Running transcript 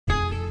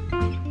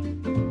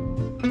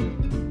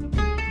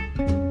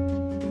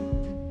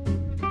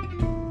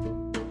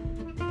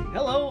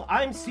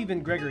I'm Stephen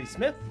Gregory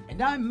Smith.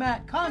 And I'm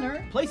Matt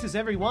Connor. Places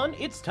everyone,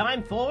 it's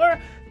time for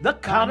the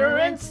Connor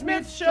and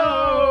Smith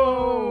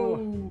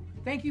Show!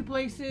 Thank you,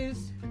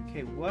 Places.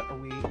 Okay, what are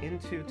we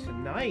into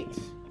tonight?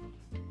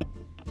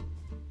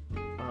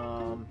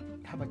 How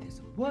about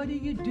this? What do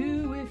you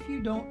do if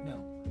you don't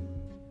know?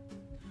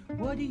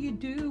 What do you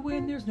do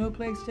when there's no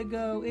place to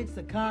go? It's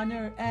the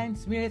Connor and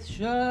Smith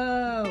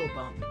Show.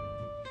 Bump.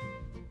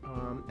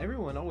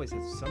 Everyone always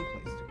has some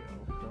place to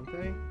go, don't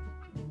they?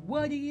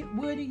 What do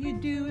you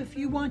do if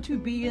you want to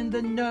be in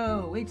the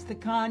know? It's the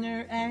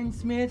Connor and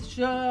Smith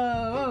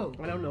Show.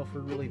 I don't know if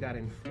we're really that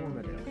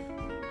informative.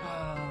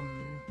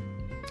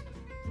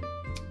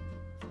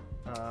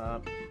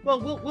 Well,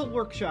 we'll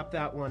workshop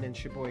that one in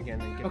Sheboygan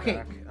and get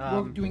back.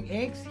 We're doing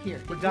eggs here.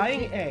 We're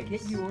dyeing eggs.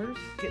 Get yours.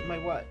 Get my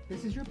what?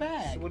 This is your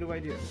bag. So what do I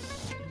do?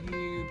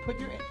 You put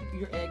your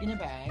egg in a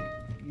bag.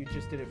 You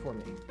just did it for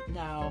me.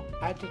 Now,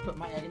 I just put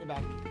my egg in the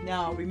bag.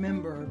 Now,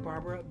 remember,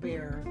 Barbara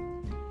Bear,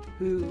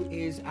 who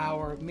is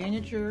our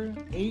manager,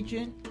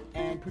 agent,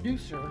 and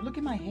producer. Look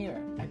at my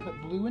hair. I put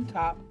blue on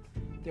top.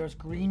 There's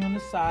green on the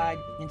side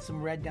and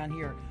some red down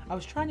here. I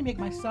was trying to make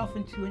myself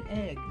into an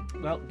egg.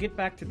 Well, get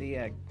back to the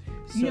egg.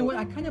 You know what?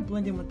 I kind of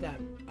blend in with that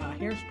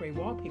hairspray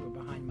wallpaper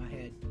behind my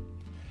head.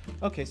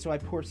 Okay, so I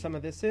pour some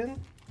of this in?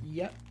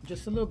 Yep,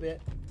 just a little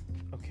bit.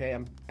 Okay,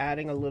 I'm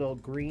adding a little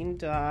green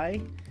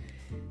dye.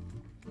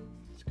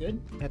 It's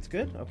good? That's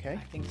good? Okay.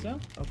 I think so.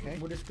 Okay.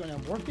 We're just going to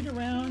work it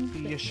around.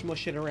 You just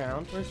smush it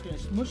around. We're just going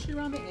to smush it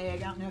around the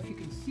egg. I don't know if you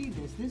can see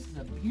this. This is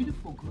a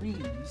beautiful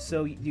green.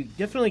 So you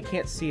definitely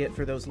can't see it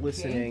for those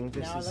listening.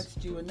 Okay, now let's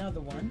do another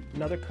one.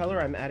 Another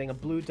color. I'm adding a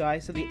blue dye.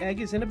 So the egg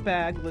is in a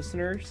bag,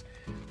 listeners.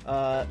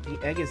 The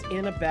egg is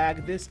in a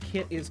bag. This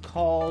kit is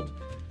called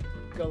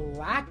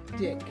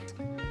Galactic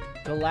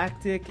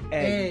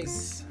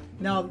Eggs.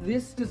 Now,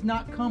 this does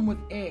not come with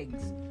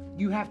eggs.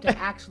 You have to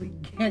actually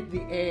get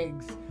the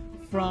eggs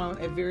from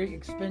a very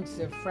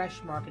expensive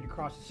fresh market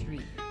across the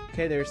street.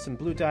 Okay, there's some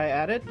blue dye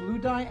added. Blue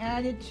dye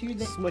added to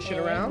the Smush egg. it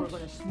around. We're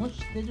going to smush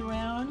it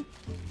around.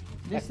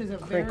 This is a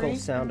crinkle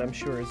sound, I'm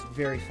sure, is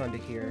very fun to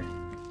hear.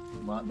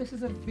 Well, this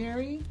is a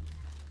very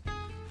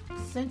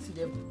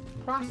sensitive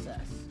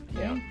process.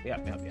 Okay? Yeah.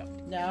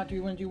 Now, do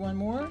you want to do one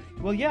more?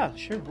 Well, yeah,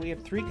 sure. We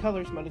have 3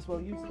 colors. Might as well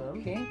use them.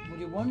 Okay, we'll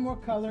do one more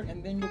color,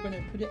 and then we're going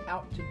to put it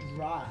out to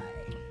dry.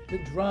 The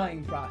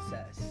drying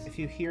process. If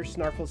you hear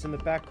snarkles in the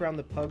background,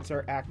 the pugs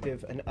are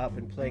active and up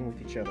and playing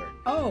with each other.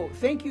 Oh,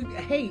 thank you.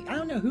 Hey, I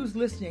don't know who's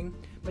listening,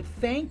 but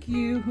thank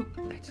you.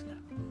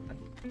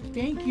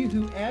 Thank you,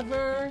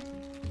 whoever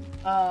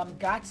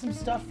got some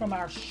stuff from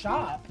our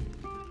shop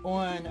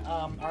on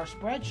our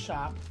spread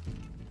shop.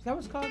 Is that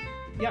what it's called?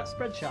 Yeah,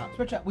 spread shop.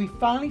 Spread shop. We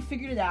finally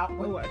figured it out.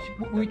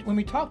 When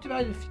we talked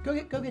about it, go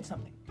get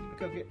something.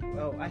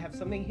 Oh, I have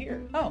something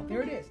here. Oh,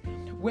 there it is.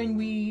 When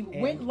we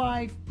went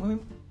live,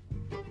 when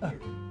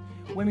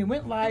we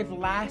went live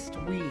last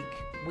week,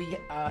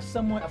 a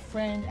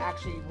friend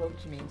actually wrote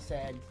to me and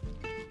said,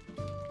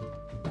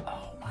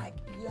 "Oh my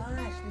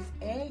gosh, this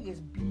egg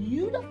is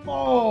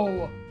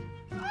beautiful!"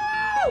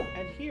 Oh!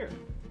 And here.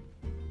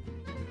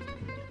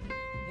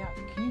 Yeah,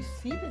 can you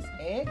see this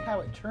egg?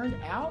 How it turned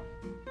out?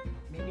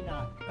 Maybe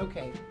not.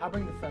 Okay, I'll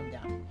bring the phone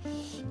down.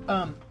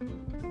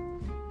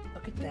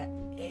 Look at that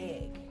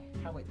egg.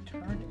 How it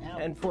turned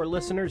out. And for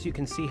listeners, you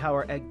can see how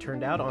our egg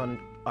turned out on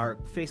our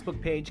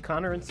Facebook page,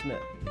 Connor and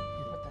Smith.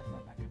 Put that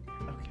phone back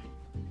up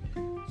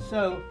there. Okay.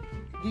 So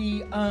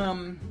the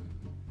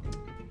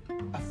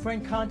a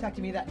friend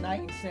contacted me that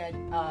night and said,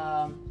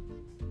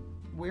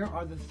 "Where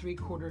are the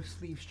 3/4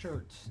 sleeve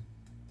shirts?"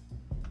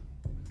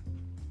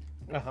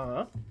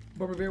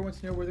 Barbara Bear wants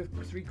to know where the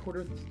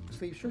 3/4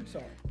 sleeve shirts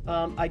are.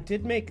 I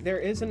did make. There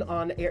is an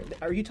on-air.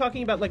 Are you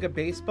talking about like a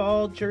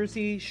baseball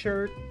jersey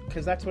shirt?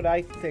 Because that's what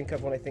I think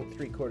of when I think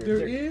 3/4.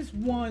 There is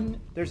one.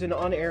 There's an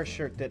on-air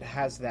shirt that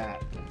has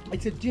that.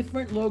 It's a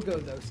different logo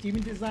though.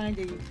 Steven designed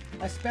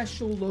a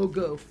special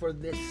logo for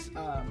this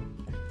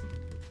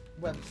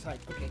website.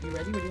 Okay, you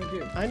ready? What do you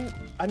want to do?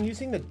 I'm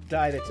using the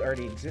dye that's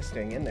already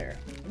existing in there.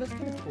 That's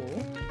kind of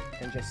cool.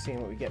 And just seeing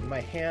what we get. My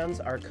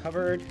hands are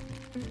covered.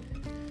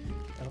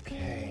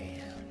 Okay.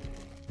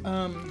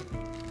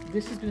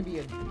 This is going to be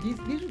these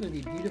are going to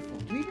be beautiful.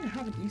 Do we even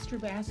have an Easter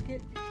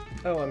basket?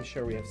 Oh, I'm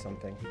sure we have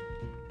something.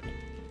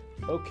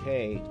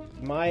 Okay,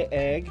 my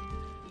egg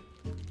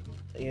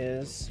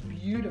is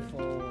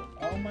beautiful.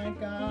 Oh my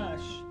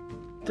gosh.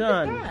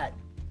 Done. Look at that.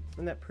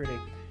 Isn't that pretty?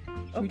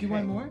 Should we do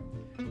one more?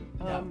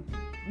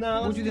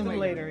 No, let's do them them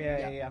later.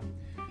 Yeah.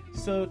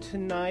 So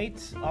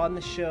tonight on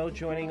the show,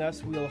 joining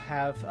us, we'll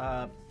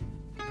have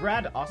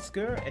Brad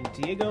Oscar and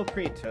Diego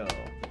Prieto.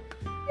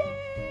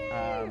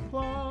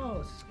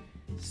 Applause.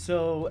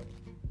 So,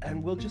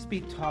 and we'll just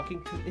be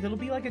talking it'll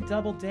be like a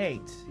double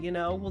date, you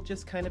know? We'll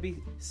just kind of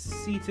be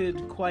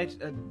seated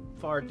quite a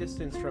far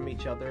distance from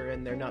each other,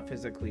 and they're not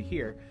physically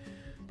here.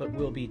 But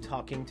we'll be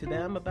talking to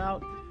them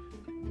about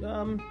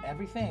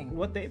everything.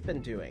 What they've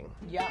been doing.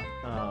 Yeah.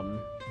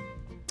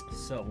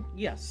 So,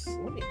 yes.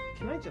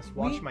 Can I just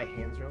wash my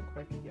hands real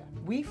quick? Yeah.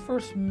 We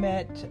first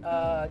met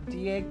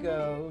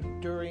Diego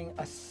during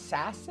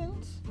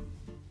Assassins.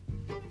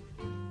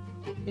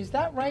 Is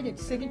that right? At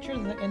Signature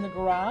in the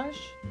garage?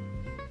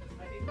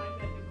 I think I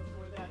met him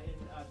before that in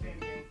Damn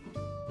Yankees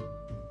in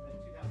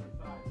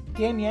 2005.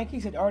 Damn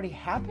Yankees had already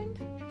happened?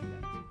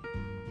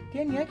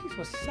 Damn Yankees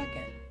was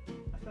second.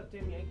 I thought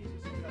Damn Yankees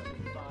was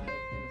 2005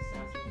 and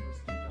Assassins was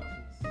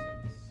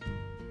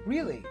 2006.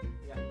 Really?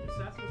 Yeah,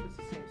 Assassins was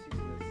the same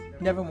season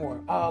as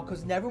Nevermore. Oh,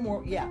 because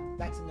Nevermore, yeah,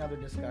 that's another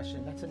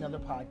discussion. That's another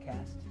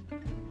podcast.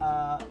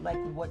 Like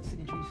what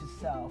Signature used to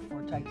sell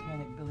for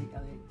Titanic, Billy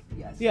Elliot.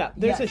 Yes. Yeah,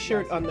 there's a Yes,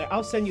 shirt yes. on there.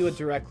 I'll send you a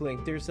direct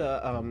link. There's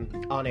a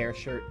on-air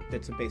shirt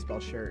that's a baseball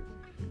shirt.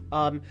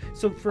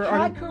 So for Hi,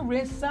 our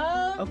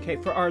Carissa. okay,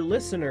 for our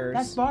listeners,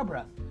 That's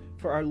Barbara.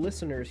 for our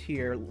listeners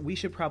here, we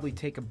should probably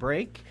take a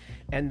break,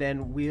 and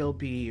then we'll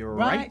be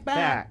right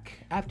back.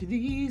 after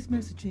these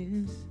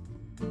messages.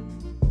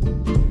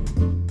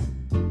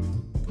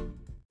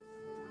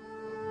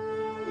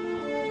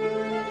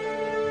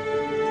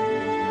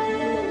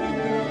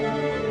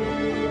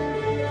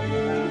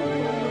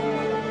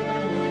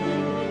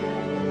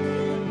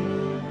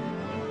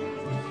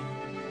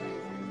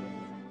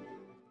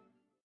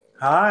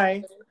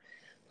 Hi.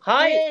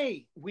 Hi,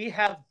 Hey. we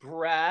have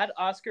Brad,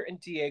 Oscar, and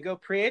Diego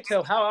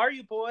Prieto. How are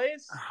you,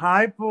 boys?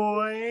 Hi,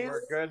 boys.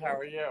 We're good. How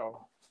are you?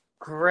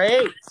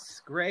 Great,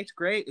 great,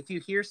 great. If you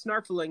hear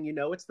snarfling, you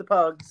know it's the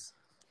pugs.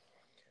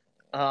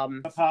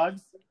 The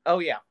pugs, Oh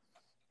yeah,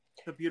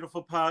 the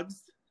beautiful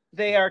pugs.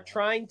 they are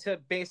trying to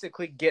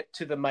basically get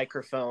to the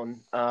microphone.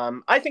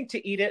 I think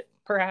to eat it,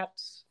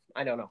 perhaps.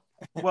 I don't know.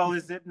 Well,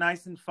 is it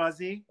nice and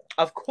fuzzy?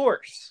 Of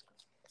course.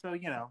 So,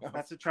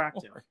 that's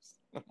attractive.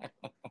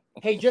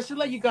 Hey, just to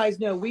let you guys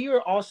know, we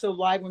are also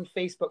live on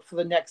Facebook for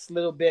the next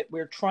little bit.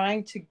 We're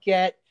trying to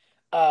get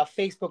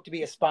Facebook to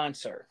be a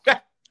sponsor.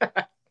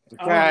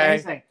 Oh, Okay.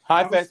 amazing.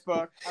 Hi, I was-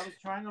 Facebook. I was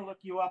trying to look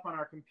you up on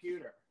our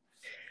computer.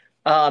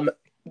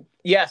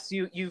 Yes,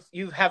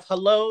 you have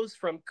hellos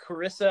from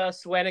Carissa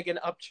Swanigan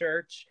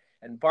Upchurch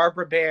and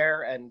Barbara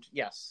Bear, and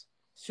yes.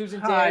 Susan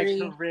Hi, Derry.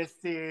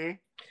 Carissy.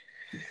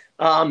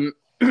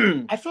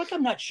 I feel like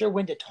I'm not sure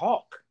when to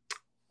talk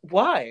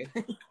Why?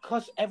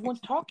 because everyone's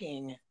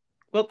talking.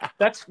 Well,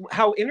 that's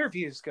how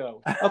interviews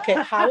go. Okay,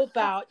 how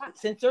about,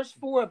 since there's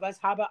four of us,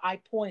 how about I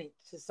point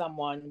to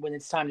someone when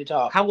it's time to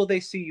talk? How will they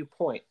see you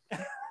point?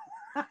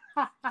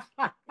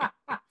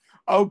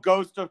 Oh,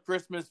 ghost of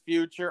Christmas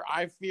future,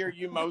 I fear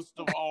you most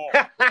of all.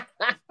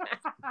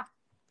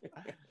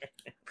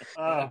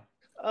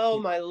 Oh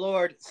my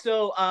lord!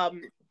 So,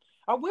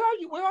 Where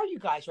are you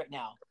guys right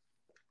now?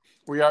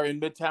 We are in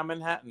Midtown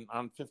Manhattan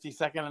on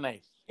 52nd and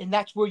 8th. And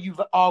that's where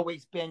you've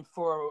always been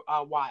for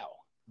a while.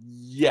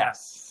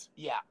 Yes.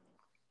 Yeah.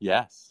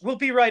 Yes. we'll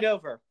be right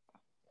over.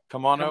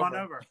 Come on Come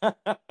over. on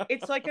over.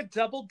 It's like a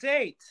double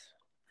date.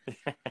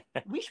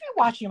 We should be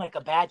watching like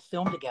a bad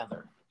film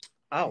together.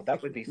 Oh,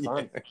 that would be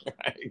fun.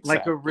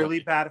 Like a really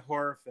bad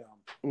horror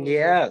film.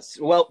 Yes.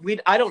 Well,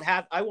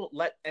 I won't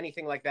let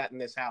anything like that in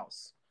this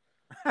house.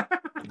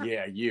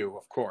 Yeah, you,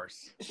 of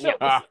course. So,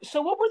 Ah.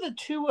 so what were the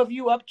two of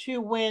you up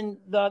to when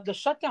the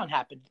shutdown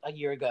happened a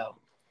year ago?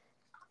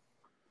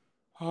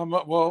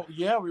 Well,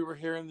 yeah, we were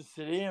here in the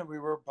city and we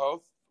were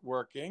both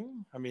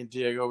working. I mean,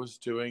 Diego was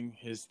doing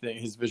his thing,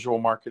 his visual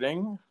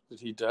marketing that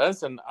he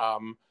does, and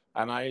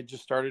I had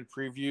just started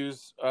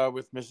previews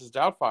with Mrs.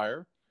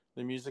 Doubtfire,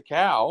 the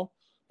musicale,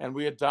 and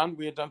we had done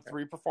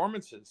 3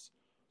 performances,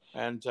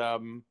 and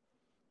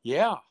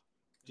yeah,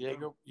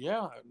 Diego,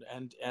 yeah,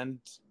 and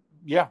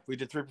yeah, we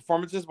did 3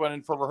 performances. Went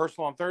in for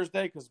rehearsal on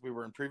Thursday because we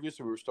were in preview,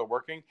 so we were still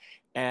working,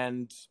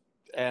 and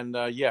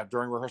yeah,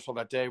 during rehearsal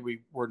that day,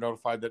 we were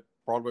notified that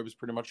Broadway was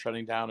pretty much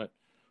shutting down at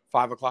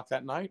 5:00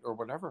 that night or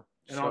whatever.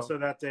 And So- also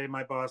that day,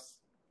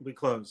 we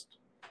closed.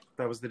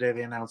 That was the day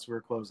they announced we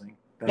were closing.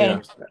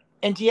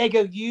 And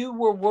Diego, you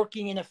were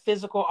working in a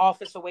physical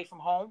office away from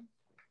home?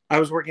 I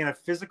was working in a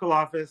physical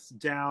office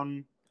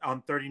down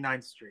on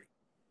 39th Street.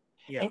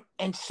 Yeah.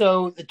 And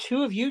so the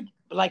two of you,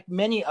 like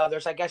many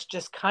others, I guess,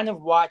 just kind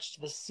of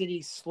watched the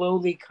city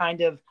slowly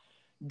kind of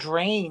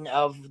drain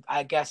of,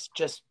 I guess,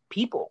 just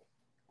people.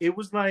 It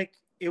was like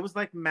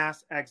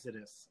mass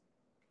exodus.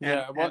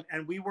 Yeah,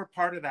 And we were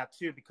part of that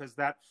too, because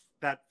that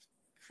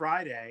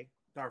Friday,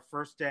 our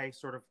first day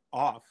sort of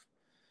off,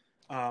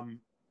 one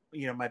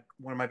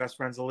of my best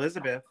friends,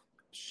 Elizabeth,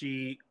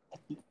 she's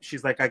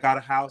like, I got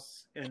a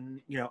house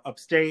in,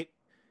 upstate.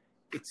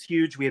 It's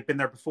huge. We had been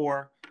there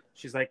before.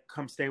 She's like,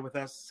 come stay with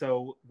us.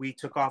 So we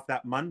took off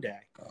that Monday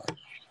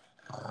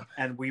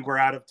and we were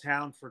out of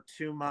town for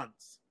 2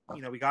 months.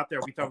 We got there,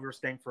 we thought we were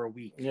staying for a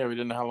week. Yeah, we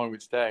didn't know how long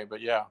we'd stay,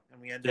 but yeah.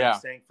 And we ended up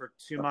staying for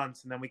 2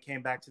 months, and then we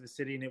came back to the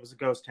city, and it was a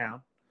ghost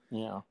town.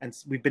 Yeah. And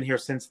we've been here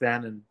since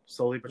then, and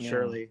slowly but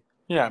surely.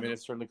 Yeah, I mean,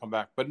 it's certainly come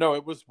back. But no,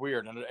 it was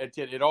weird. And it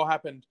did. It all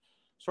happened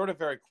sort of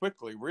very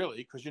quickly, really,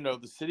 because,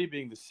 the city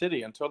being the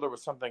city, until there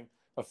was something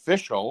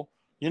official,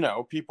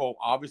 people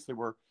obviously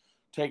were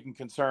taking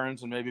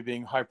concerns and maybe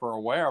being hyper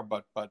aware.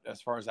 But as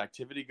far as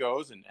activity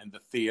goes and the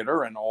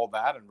theater and all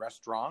that and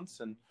restaurants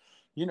and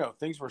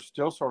things were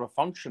still sort of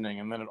functioning,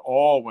 and then it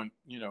all went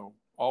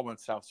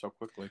south so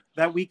quickly.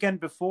 That weekend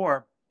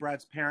before,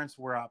 Brad's parents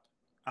were up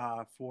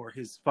for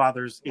his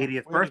father's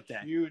 80th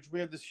birthday. We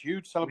had this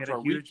huge celebratory We had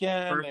a huge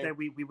weekend. birthday.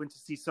 We went to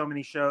see so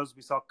many shows.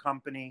 We saw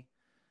Company.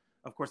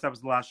 Of course, that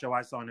was the last show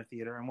I saw in a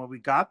theater. And when we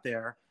got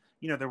there,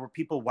 there were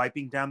people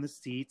wiping down the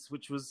seats,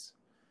 which was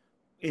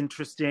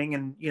interesting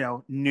and,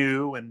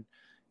 new and,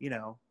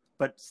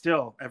 but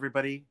still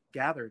everybody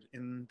gathered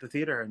in the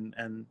theater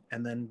and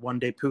then one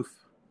day, poof.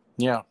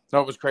 Yeah,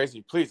 no, it was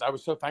crazy. Please, I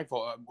was so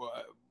thankful.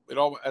 It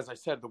all, as I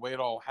said, the way it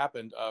all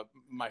happened,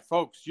 my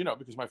folks,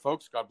 because my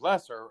folks, God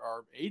bless,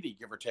 are 80,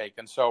 give or take.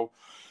 And so,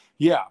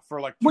 yeah,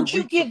 for like 2 Would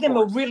you weeks, give them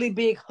a really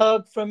big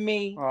hug from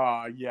me?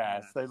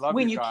 Yes, they love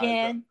when you guys.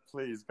 Can.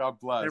 Please, God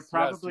bless. They're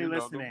probably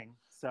listening.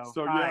 So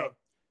hi.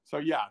 So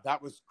yeah,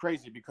 that was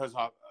crazy because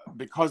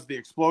the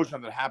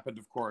explosion that happened,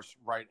 of course,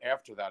 right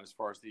after that, as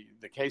far as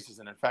the cases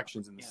and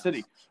infections in the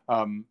city.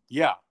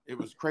 It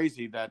was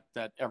crazy that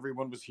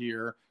everyone was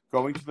here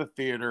going to the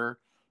theater.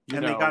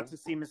 And they got to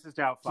see Mrs.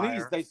 Doubtfire.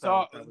 Please, they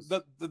saw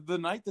the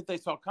night that they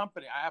saw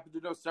Company. I happen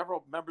to know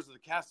several members of the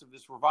cast of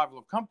this revival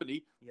of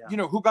Company,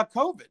 who got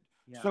COVID.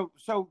 Yeah.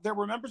 So there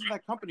were members of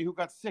that company who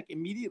got sick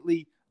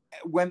immediately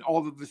when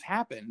all of this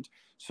happened.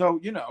 So,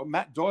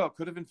 Matt Doyle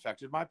could have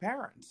infected my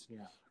parents.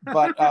 Yeah.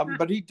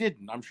 But he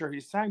didn't. I'm sure he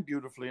sang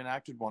beautifully and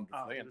acted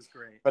wonderfully. It was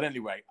great. But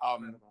anyway,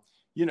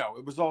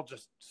 it was all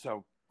just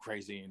so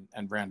crazy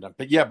and random.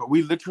 But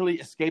we literally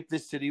escaped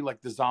this city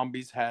like the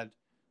zombies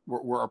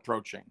were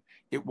approaching.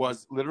 It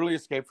was literally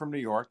Escape from New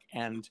York,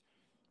 and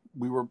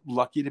we were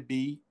lucky to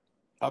be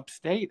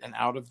upstate and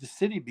out of the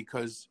city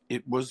because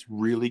it was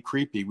really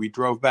creepy. We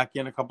drove back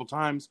in a couple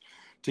times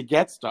to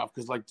get stuff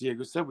because, like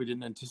Diego said, we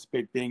didn't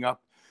anticipate being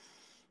up,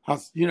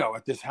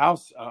 at this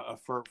house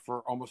for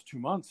almost 2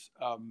 months.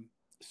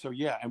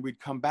 And we'd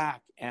come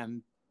back,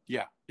 and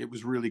it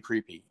was really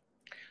creepy.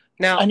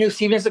 Now I knew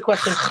Steven has a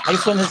question. I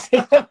just want to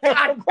say,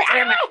 God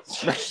damn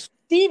it.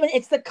 Steven,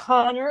 it's the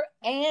Connor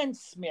and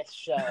Smith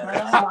show.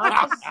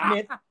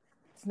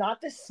 It's not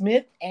the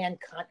Smith and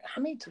Connor.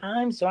 How many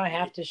times do I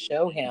have to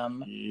show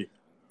him?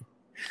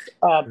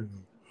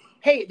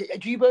 Hey,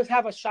 do you both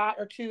have a shot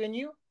or two in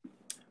you?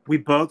 We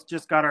both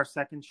just got our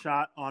second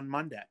shot on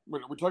Monday.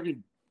 Wait, we're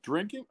talking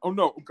drinking? Oh,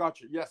 no.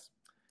 Gotcha. Yes,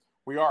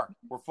 we are.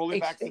 We're fully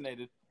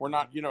vaccinated. We're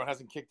not, it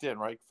hasn't kicked in,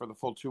 right, for the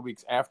full 2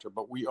 weeks after,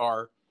 but we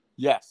are,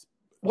 yes.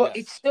 Well,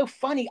 It's so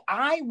funny.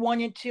 I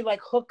wanted to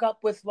hook up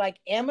with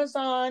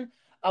Amazon,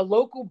 a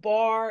local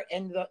bar,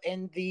 and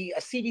the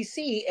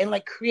CDC, and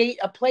create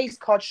a place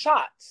called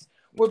Shots,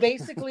 where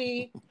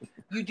basically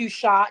you do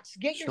shots,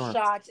 get your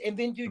shots, and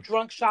then do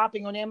drunk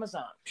shopping on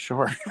Amazon.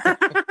 Sure.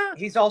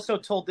 He's also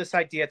told this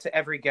idea to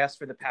every guest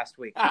for the past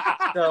week.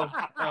 So,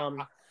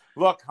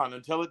 look, hon,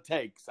 until it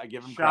takes, I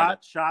give him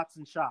shots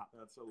and shop.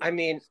 I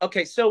mean,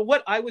 okay. So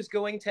what I was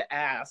going to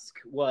ask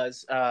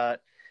was, I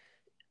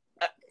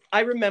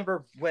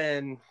remember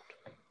when.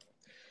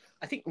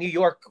 I think New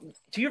York.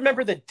 Do you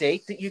remember the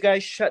date that you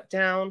guys shut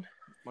down?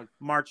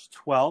 March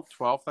 12th.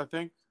 12th, I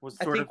think.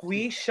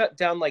 We shut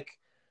down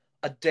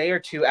a day or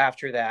two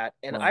after that.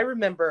 And I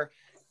remember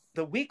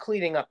the week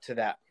leading up to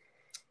that,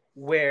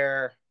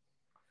 where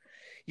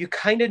you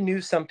kind of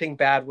knew something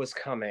bad was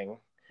coming.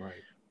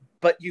 Right.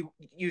 But you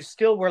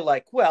still were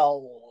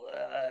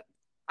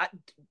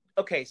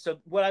okay, so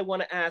what I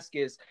want to ask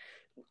is,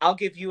 I'll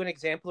give you an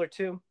example or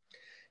two.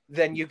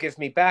 Then you give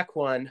me back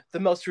one. The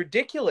most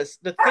ridiculous,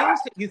 the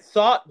things that you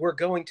thought were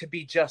going to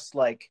be just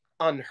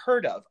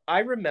unheard of.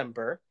 I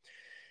remember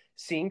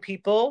seeing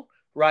people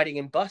riding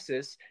in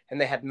buses and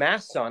they had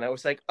masks on. I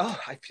was like, oh,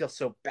 I feel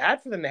so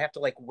bad for them. They have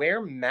to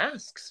wear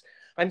masks.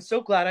 I'm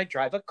so glad I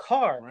drive a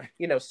car,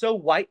 right. So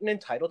white and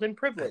entitled and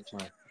privileged.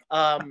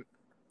 Right.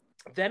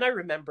 Then I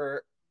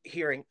remember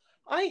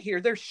I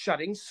hear they're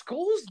shutting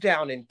schools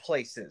down in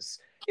places.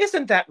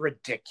 Isn't that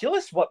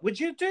ridiculous? What would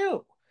you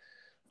do?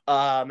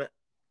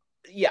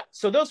 Yeah,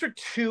 so those are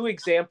two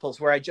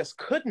examples where I just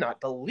could not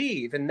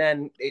believe, and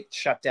then it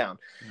shut down.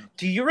 Yeah.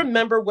 Do you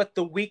remember what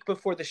the week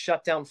before the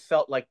shutdown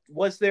felt like?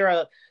 Was there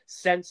a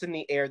sense in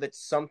the air that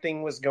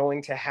something was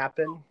going to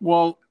happen?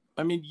 Well,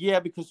 I mean,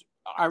 yeah, because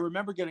I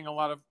remember getting a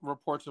lot of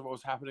reports of what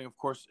was happening, of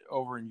course,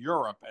 over in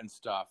Europe and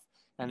stuff,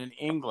 and in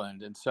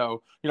England, and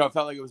so, it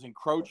felt like it was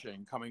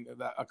encroaching, coming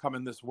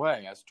this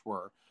way, as it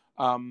were.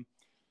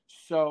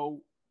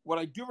 So what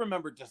I do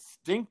remember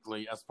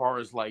distinctly, as far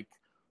as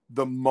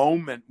the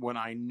moment when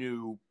I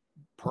knew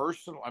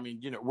personal, I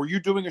mean, were you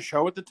doing a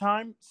show at the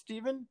time,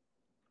 Stephen?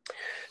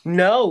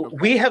 No,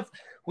 okay.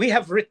 We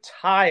have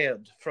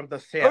retired from the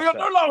theater. Oh, you're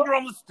no longer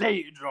on the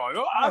stage, are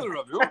you? Either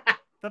of you.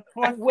 The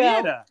poor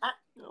theater.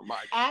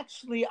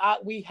 Actually,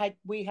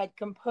 we had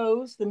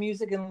composed the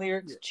music and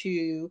lyrics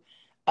to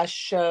a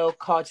show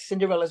called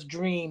Cinderella's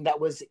Dream that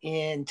was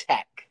in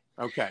tech.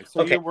 Okay,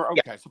 so you were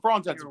So for all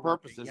intents and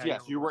purposes,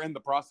 yes, you were in the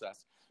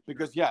process.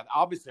 Because,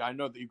 obviously, I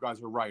know that you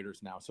guys are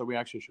writers now, so we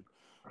actually should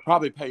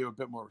probably pay you a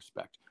bit more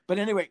respect. But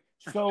anyway,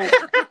 so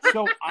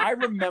I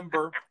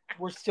remember...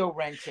 We're still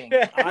renting.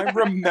 I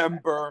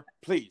remember...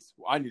 Please,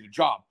 I need a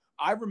job.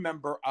 I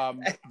remember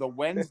the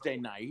Wednesday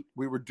night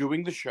we were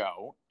doing the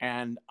show,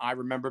 and I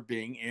remember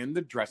being in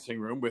the dressing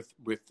room with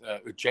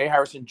Jay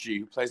Harrison G,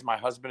 who plays my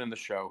husband in the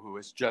show, who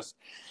is just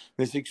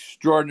this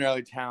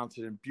extraordinarily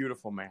talented and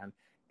beautiful man.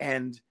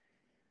 And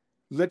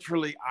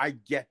literally, I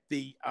get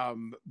the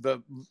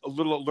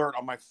little alert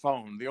on my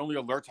phone. The only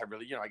alerts I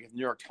really, I get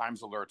New York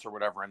Times alerts or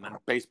whatever, and then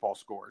baseball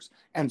scores.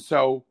 And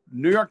so,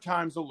 New York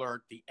Times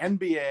alert: the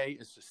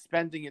NBA is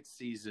suspending its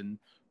season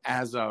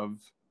as of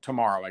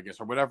tomorrow, I guess,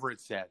 or whatever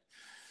it said.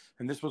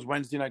 And this was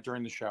Wednesday night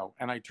during the show.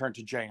 And I turned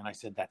to Jay and I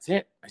said, "That's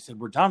it." I said,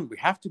 "We're done. We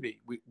have to be.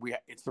 We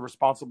it's the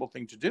responsible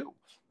thing to do.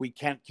 We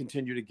can't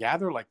continue to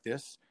gather like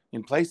this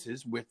in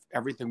places with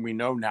everything we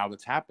know now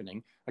that's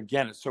happening.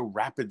 Again, it's so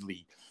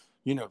rapidly,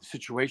 the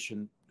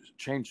situation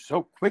changed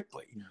so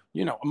quickly.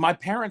 My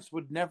parents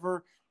would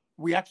never.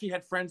 We actually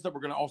had friends that were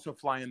going to also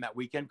fly in that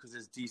weekend because,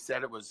 as Dee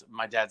said, it was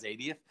my dad's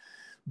 80th.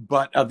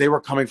 But they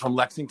were coming from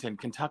Lexington,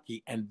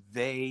 Kentucky, and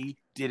they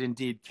did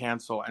indeed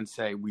cancel and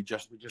say, we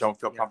just don't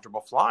feel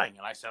comfortable flying.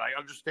 And I said, I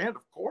understand,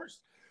 of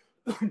course.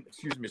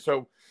 Excuse me.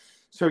 So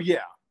yeah.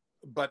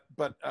 But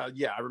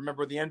yeah, I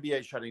remember the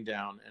NBA shutting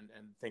down and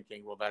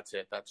thinking, well, that's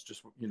it. That's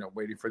just,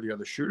 waiting for the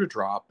other shoe to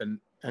drop. And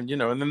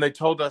then they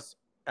told us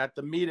at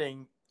the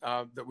meeting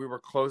that we were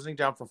closing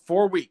down for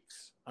 4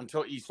 weeks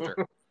until Easter.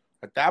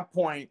 At that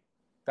point,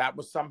 that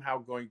was somehow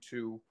going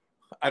to,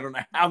 I don't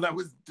know how that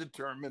was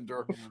determined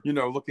or,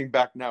 looking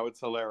back now, it's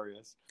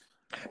hilarious.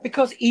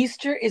 Because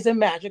Easter is a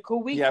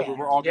magical weekend. Yeah, we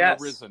were all going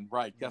to risen.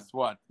 Right. Guess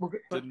what?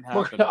 Didn't happen.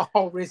 We're going to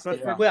all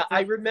risen. Yeah. Well,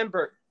 I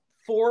remember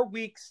 4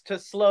 weeks to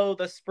slow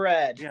the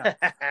spread. Yeah.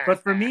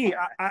 But for me,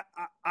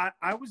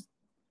 I was,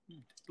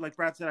 like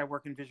Brad said, I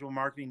work in visual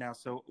marketing now.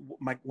 So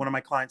one of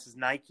my clients is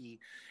Nike.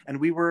 And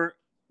we were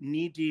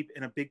knee deep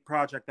in a big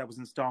project that was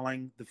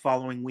installing the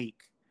following week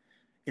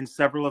in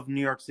several of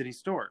New York City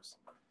stores.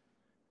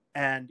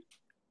 And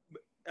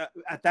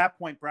at that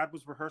point, Brad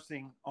was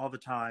rehearsing all the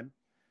time.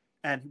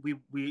 And we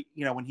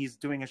when he's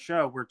doing a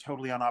show, we're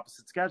totally on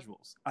opposite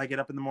schedules. I get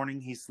up in the morning,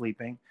 he's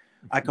sleeping.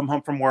 I come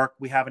home from work.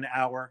 We have an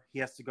hour. He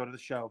has to go to the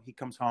show. He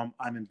comes home.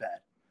 I'm in bed.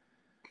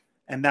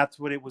 And that's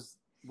what it was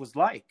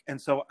like. And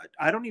so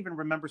I don't even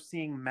remember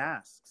seeing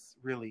masks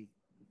really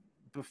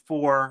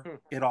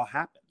before it all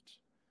happened.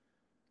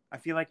 I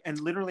feel like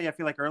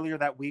earlier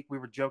that week we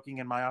were joking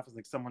in my office,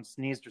 like someone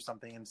sneezed or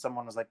something, and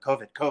someone was like,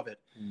 COVID,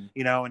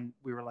 and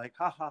we were like,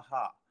 ha, ha,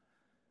 ha.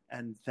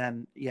 And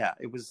then, yeah,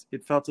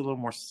 it felt a little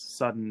more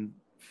sudden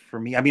for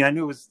me. I mean, I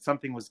knew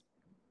something was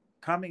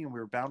coming and we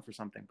were bound for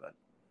something, but.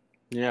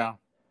 Yeah,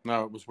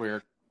 no, it was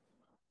weird.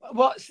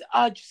 Well,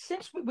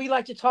 since we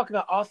like to talk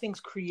about all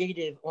things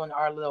creative on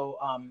our little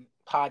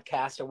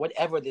podcast or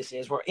whatever this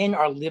is, we're in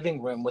our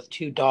living room with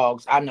 2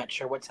 dogs. I'm not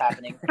sure what's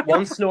happening.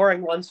 One's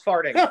snoring, one's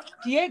farting.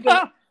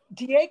 Diego,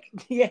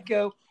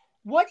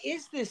 what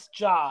is this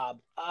job?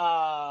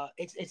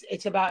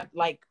 It's about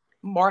like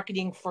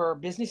marketing for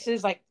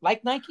businesses like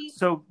Nike.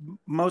 So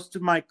most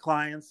of my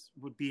clients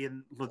would be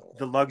in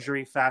the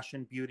luxury,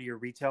 fashion, beauty, or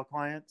retail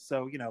clients.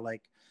 So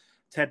like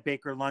Ted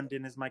Baker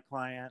London is my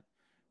client.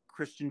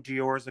 Christian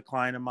Dior is a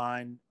client of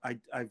mine.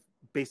 I've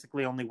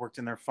basically only worked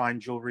in their fine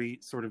jewelry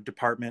sort of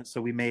department.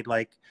 So we made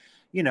like,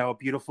 a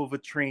beautiful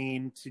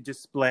vitrine to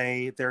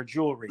display their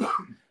jewelry.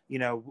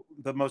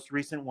 The most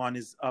recent one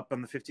is up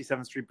on the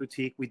 57th Street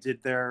Boutique. We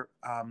did their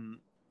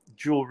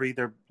jewelry,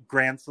 their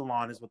grand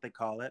salon is what they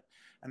call it.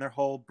 And their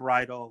whole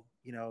bridal,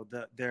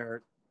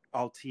 their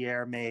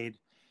altiere made,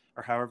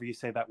 or however you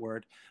say that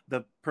word.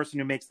 The person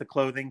who makes the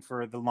clothing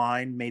for the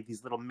line made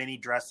these little mini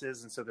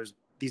dresses. And so there's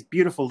these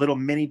beautiful little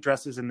mini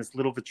dresses in this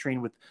little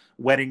vitrine with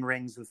wedding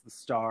rings as the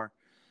star.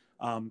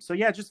 So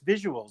yeah, just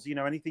visuals,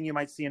 anything you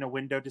might see in a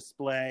window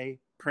display,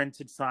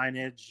 printed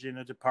signage in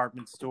a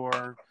department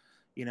store,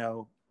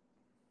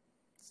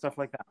 stuff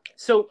like that.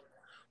 So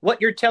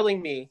what you're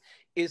telling me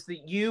is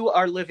that you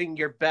are living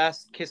your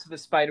best Kiss of the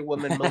Spider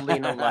Woman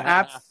Melina life.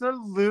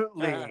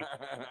 Absolutely.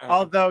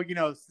 Although,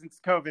 since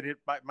COVID,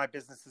 my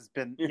business has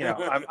been,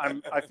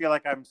 I feel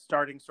like I'm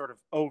starting sort of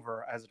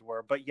over, as it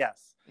were. But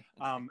yes,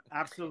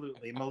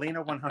 absolutely.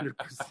 Melina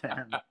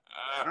 100%.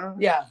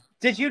 Yeah.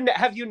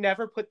 Have you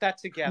never put that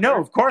together? No,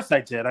 of course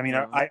I did. I mean,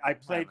 I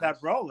played that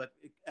role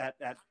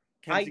at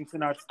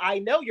Kensington Arts. I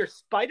know your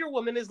Spider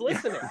Woman is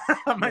listening.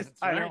 My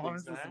Spider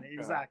Woman's listening.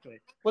 Exactly.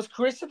 Was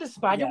Carissa the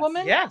Spider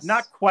Woman? Yes.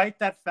 Not quite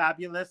that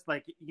fabulous.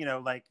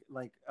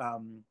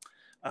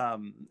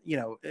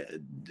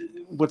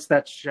 What's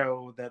that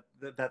show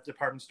that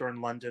department store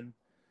in London?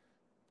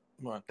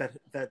 What?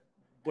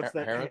 What's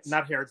that? Harrods?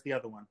 Not Harrods. The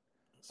other one.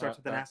 Starts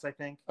with an S, I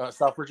think.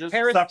 Suffrages.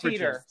 Harris Suffrages.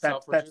 Teeter.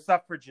 That's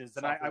Suffrages.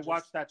 And I Suffrages.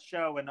 watched that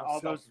show and all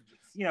those,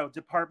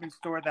 department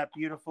store, that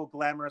beautiful,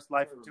 glamorous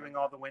life of doing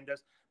all the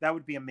windows. That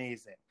would be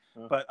amazing.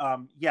 But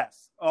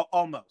yes,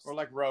 almost. Or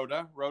like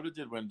Rhoda. Rhoda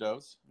did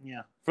windows.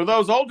 Yeah. For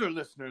those older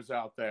listeners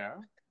out there,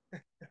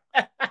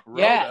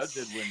 Rhoda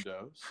did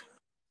windows.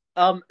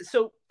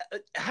 So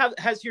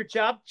has your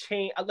job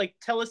changed? Like,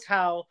 tell us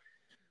how,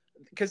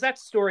 because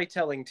that's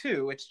storytelling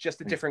too. It's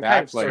just a different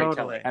kind of storytelling.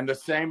 Totally. And the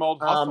same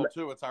old hustle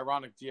too. It's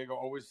ironic. Diego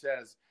always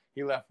says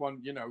he left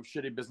one,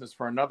 shitty business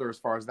for another as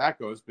far as that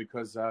goes,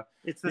 because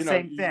it's the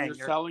same thing.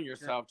 You're selling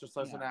yourself just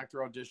as an actor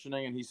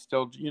auditioning, and he's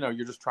still,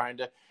 you're just trying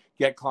to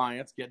get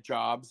clients, get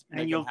jobs,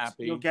 make them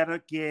happy. You'll get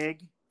a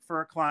gig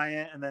for a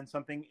client, and then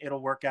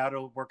it'll work out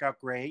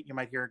great. You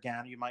might hear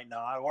again, you might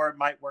not, or it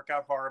might work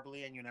out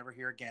horribly and you never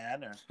hear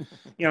again, or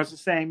it's the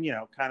same,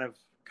 kind of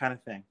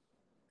thing.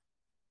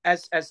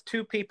 As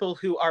two people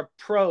who are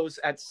pros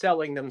at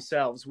selling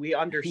themselves, we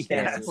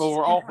understand. Yes. Well,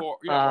 we're all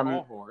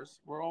whores.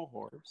 We're all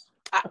whores.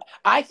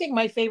 I think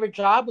my favorite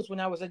job was when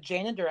I was a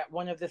janitor at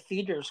one of the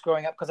theaters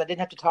growing up, because I didn't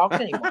have to talk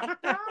to anyone.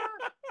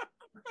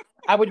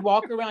 I would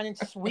walk around and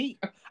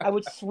sweep. I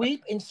would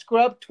sweep and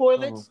scrub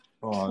toilets.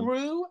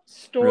 True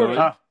story.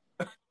 Really?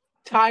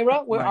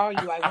 Tyra, where are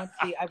you? I went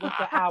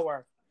the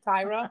hour.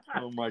 Tyra.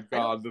 Oh my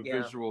God, the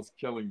visual's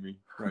killing me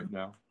right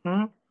now.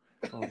 Oh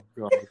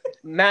God.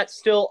 Matt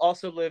still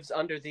also lives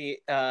under the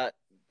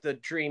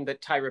dream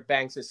that Tyra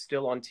Banks is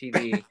still on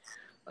TV.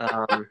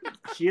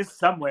 She is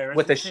somewhere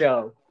with a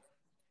show,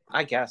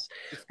 I guess.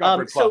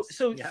 So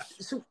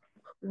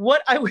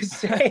what I was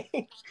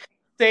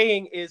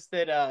saying is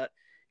that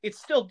it's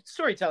still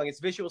storytelling. It's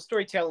visual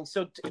storytelling.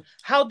 So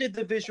how did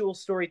the visual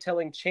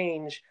storytelling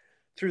change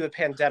through the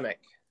pandemic?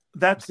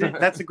 That's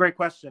a great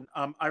question.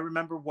 I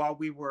remember while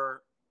we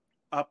were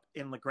up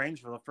in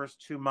LaGrange for the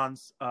first 2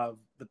 months of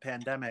the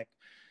pandemic,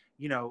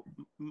 we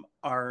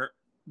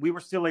were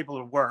still able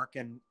to work,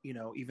 and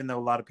even though a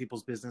lot of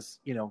people's business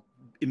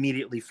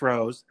immediately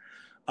froze,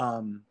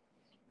 and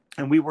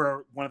we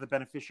were one of the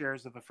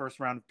beneficiaries of the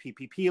first round of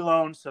PPP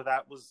loans, so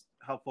that was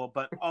helpful.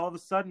 But all of a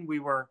sudden we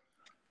were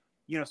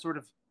sort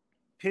of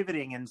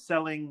pivoting and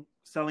selling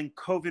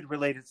COVID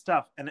related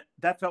stuff, and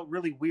that felt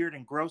really weird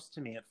and gross to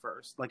me at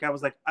first. Like I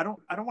was like, I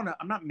don't want to,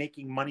 I'm not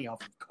making money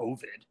off of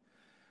COVID.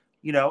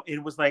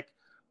 It was like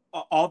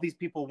all these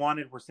people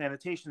wanted were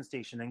sanitation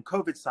station and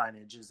COVID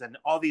signages and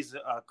all these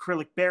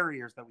acrylic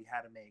barriers that we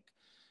had to make.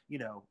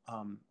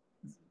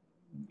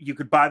 You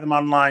could buy them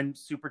online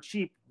super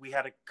cheap. We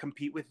had to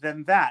compete with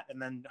them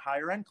and then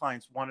higher end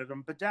clients wanted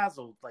them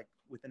bedazzled, like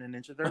within an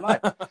inch of their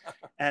life.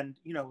 And,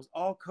 it was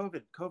all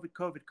COVID.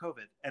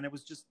 And it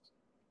was just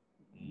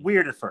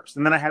weird at first.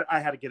 And then I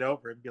had to get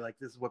over it and be like,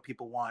 this is what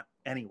people want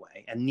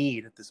anyway and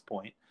need at this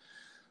point.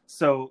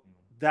 So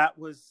that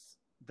was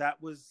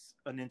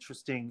an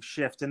interesting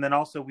shift. And then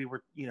also we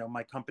were,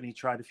 my company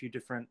tried a few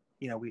different,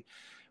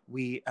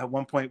 we at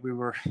one point we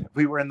were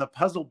in the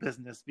puzzle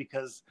business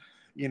because,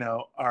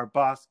 our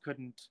boss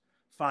couldn't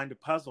find a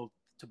puzzle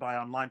to buy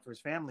online for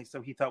his family.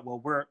 So he thought, well,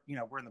 we're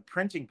in the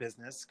printing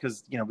business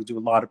because, we do a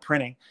lot of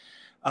printing.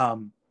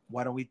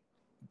 Why don't we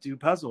do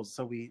puzzles?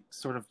 So we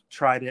sort of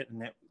tried it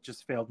and it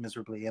just failed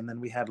miserably. And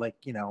then we had we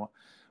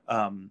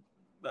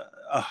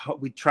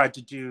tried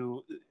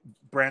to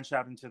branch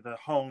out into the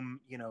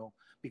home,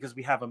 because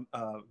we have a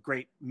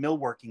great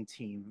millworking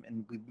team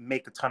and we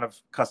make a ton of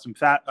custom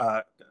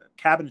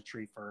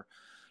cabinetry for,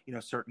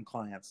 certain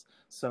clients.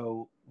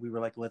 So we were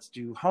like, let's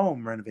do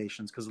home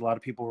renovations because a lot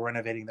of people were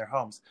renovating their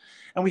homes.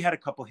 And we had a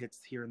couple hits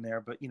here and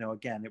there, but,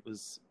 again, it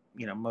was,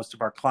 most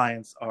of our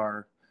clients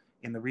are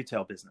in the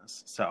retail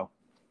business. So.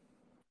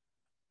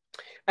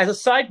 As a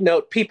side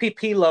note,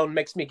 PPP loan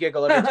makes me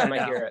giggle every time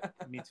I hear it.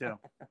 Me too.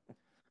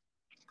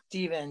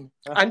 Steven.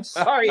 I'm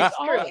sorry. It's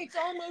true. It's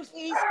almost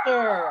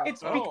Easter.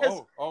 It's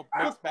because...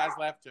 makes Baz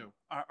laugh too.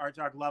 Our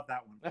dog loved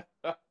that one.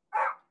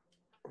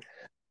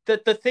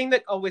 The thing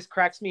that always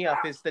cracks me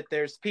up is that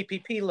there's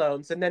PPP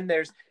loans and then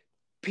there's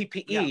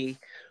PPE,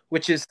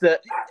 which is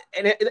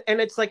and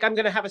it's like I'm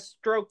going to have a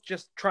stroke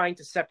just trying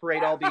to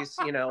separate all these,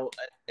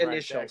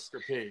 initials.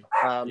 P.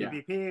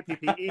 PPP,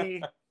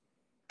 PPE.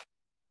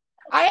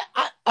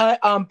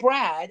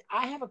 Brad,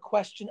 I have a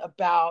question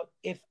about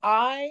if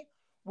I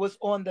was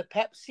on the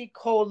Pepsi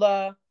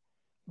Cola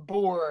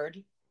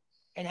board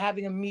and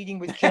having a meeting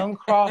with Joan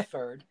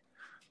Crawford.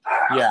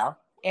 Yeah.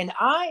 And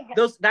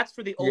that's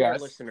for the older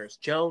listeners.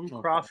 Joan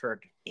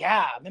Crawford.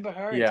 Yeah, remember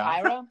her and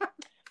Tyra?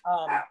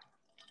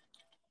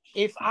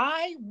 If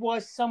I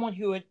was someone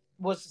who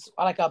was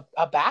like a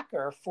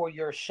backer for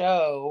your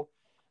show,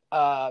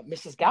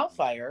 Mrs.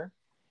 Doubtfire,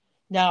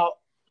 now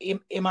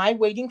am I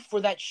waiting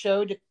for that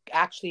show to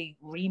actually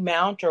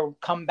remount or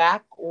come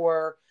back,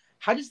 or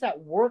how does that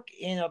work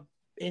in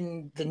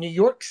the New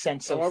York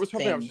sense of things? I was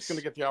hoping I was just going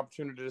to get the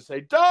opportunity to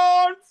say,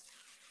 "Don't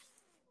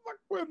fuck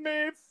with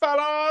me,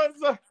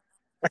 fellas."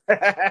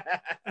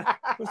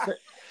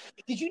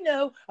 Did you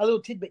know, a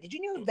little tidbit, did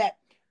you know that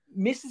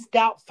Mrs.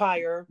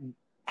 Doubtfire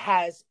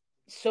has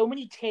so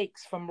many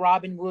takes from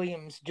Robin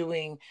Williams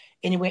doing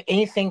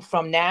anything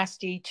from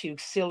nasty to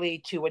silly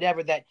to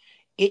whatever that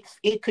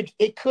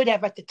it could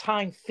have at the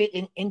time fit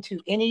into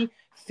any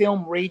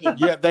film rating?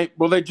 They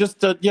just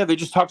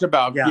talked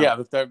about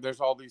that there's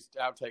all these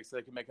outtakes so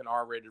they can make an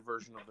R-rated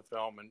version of the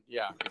film, and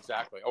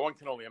exactly. One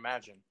can only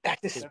imagine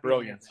his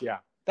brilliance.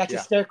 That's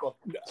hysterical.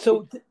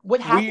 So what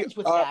happens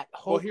with that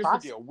whole here's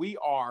process? the deal. We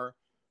are,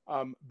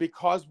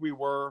 because we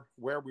were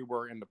where we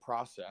were in the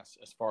process,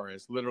 as far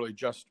as literally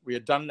we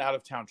had done an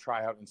out-of-town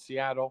tryout in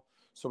Seattle.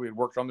 So we had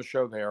worked on the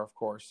show there, of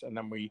course, and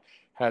then we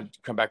had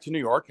come back to New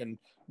York and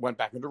went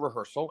back into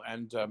rehearsal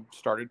and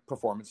started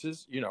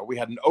performances. We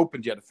hadn't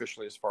opened yet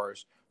officially as far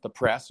as the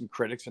press and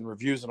critics and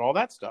reviews and all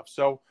that stuff.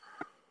 So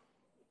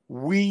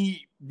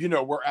we,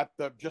 we're at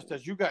just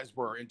as you guys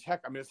were in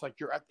tech. I mean, it's like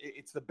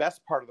it's the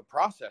best part of the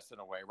process in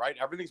a way, right?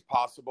 Everything's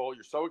possible.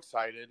 You're so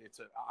excited.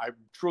 I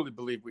truly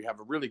believe we have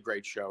a really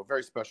great show,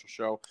 very special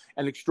show,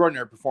 an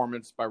extraordinary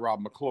performance by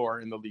Rob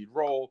McClure in the lead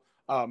role.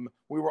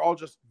 We were all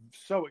just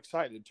so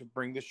excited to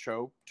bring this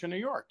show to New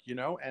York,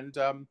 and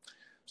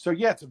so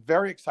yeah, it's a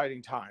very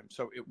exciting time.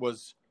 So it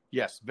was,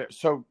 yes.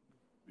 So,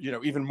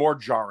 even more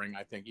jarring,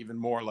 I think, even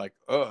more like,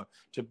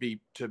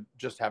 to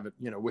just have it,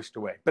 whisked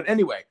away. But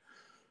anyway,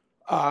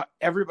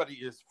 everybody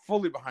is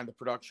fully behind the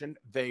production.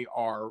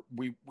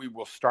 We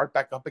will start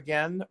back up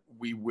again.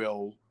 We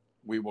will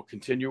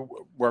continue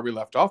where we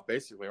left off,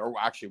 basically, or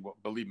actually,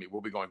 believe me,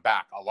 we'll be going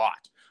back a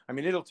lot. I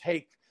mean, it'll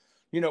take,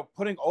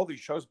 putting all these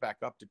shows back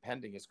up,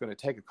 depending, it's going to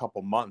take a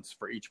couple months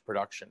for each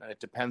production. And it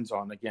depends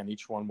on, again,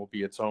 each one will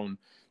be its own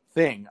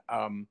thing.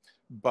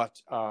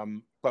 But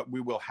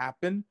we will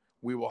happen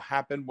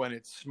when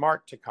it's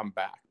smart to come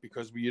back,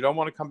 because you don't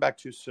want to come back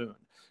too soon.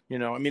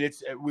 I mean,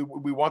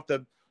 we want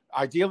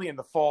ideally in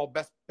the fall,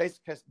 best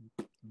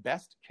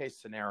case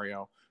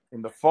scenario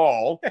in the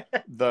fall,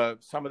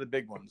 some of the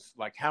big ones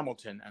like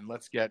Hamilton, and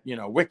let's get,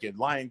 Wicked,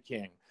 Lion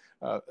King,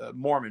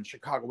 Mormon,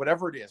 Chicago,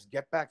 whatever it is,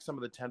 get back some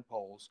of the tent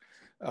poles,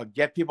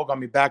 get people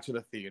coming back to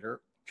the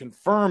theater,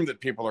 confirm that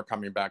people are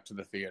coming back to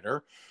the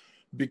theater,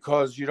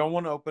 because you don't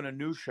want to open a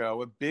new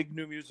show, a big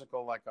new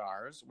musical like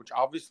ours, which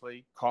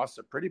obviously costs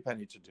a pretty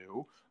penny to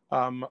do.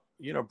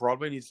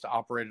 Broadway needs to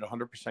operate at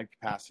 100%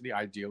 capacity,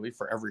 ideally,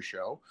 for every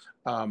show.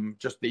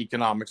 Just the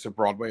economics of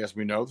Broadway, as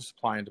we know, the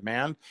supply and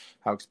demand,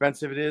 how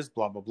expensive it is,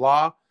 blah, blah,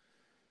 blah.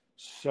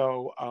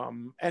 So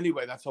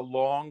anyway, that's a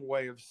long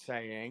way of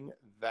saying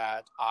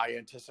that I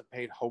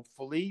anticipate,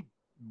 hopefully,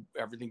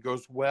 everything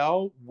goes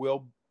well,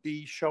 we'll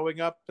be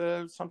showing up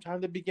sometime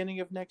the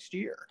beginning of next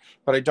year.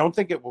 But I don't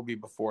think it will be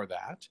before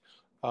that,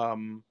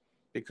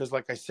 because,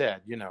 like I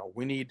said,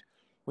 we need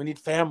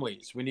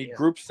families, we need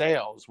group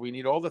sales, we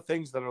need all the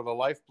things that are the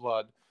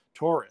lifeblood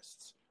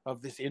tourists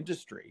of this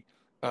industry,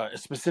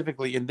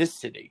 specifically in this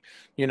city.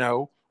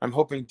 I'm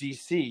hoping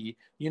DC,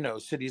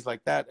 cities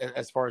like that,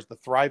 as far as the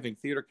thriving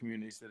theater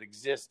communities that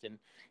exist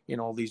in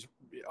all these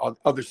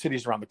other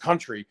cities around the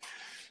country,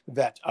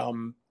 that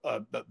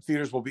the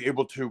theaters will be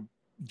able to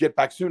get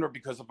back sooner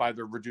because of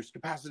either reduced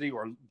capacity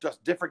or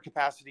just different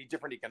capacity,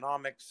 different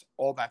economics,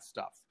 all that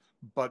stuff.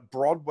 But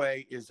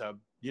Broadway is the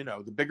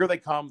bigger they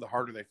come, the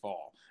harder they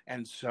fall.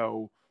 And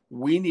so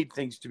we need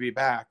things to be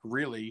back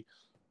really,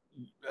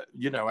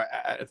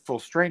 at full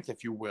strength,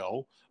 if you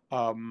will,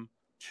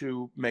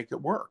 to make it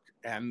work.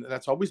 And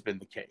that's always been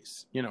the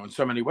case, in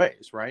so many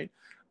ways, right?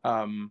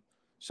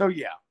 So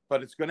yeah,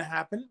 but it's going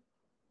to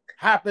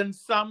happen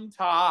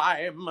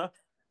sometime.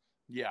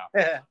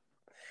 Yeah.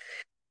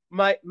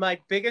 My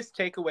biggest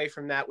takeaway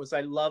from that was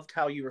I loved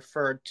how you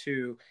referred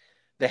to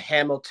the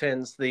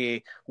Hamiltons,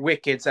 the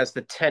Wickeds as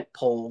the tent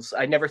poles.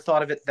 I never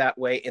thought of it that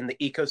way in the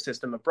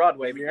ecosystem of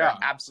Broadway, but you're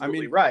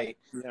absolutely right.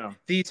 Yeah.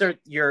 These are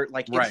your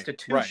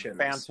institutions.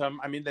 Right. Phantom.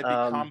 I mean, they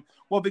become,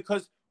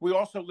 because we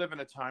also live in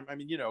a time, I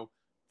mean,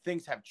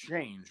 things have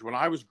changed. When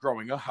I was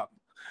growing up,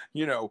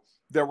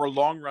 there were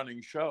long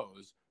running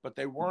shows, but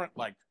they weren't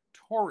like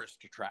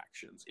tourist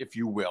attractions, if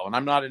you will. And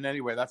I'm not in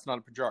any way, that's not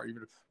a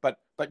pejorative, but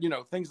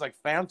things like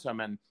Phantom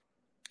and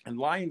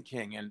Lion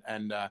King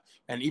and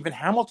even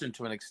Hamilton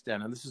to an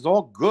extent, and this is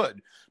all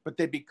good, but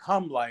they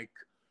become like,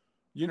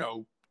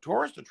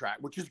 tourist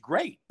attract, which is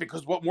great,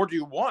 because what more do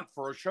you want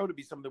for a show to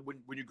be something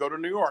when you go to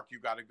New York, you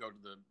got to go to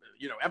the,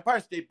 Empire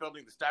State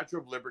Building, the Statue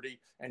of Liberty,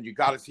 and you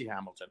got to see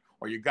Hamilton,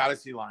 or you got to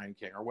see Lion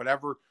King, or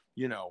whatever,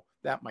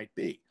 that might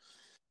be.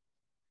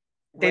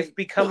 They've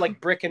become like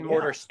brick and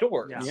mortar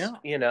stores,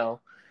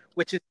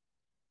 which is,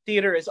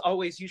 theater is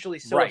always usually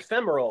so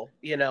ephemeral,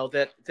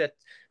 that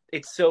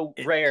it's so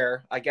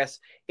rare. I guess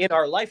in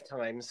our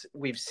lifetimes,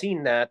 we've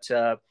seen that,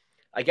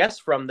 I guess,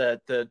 from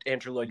the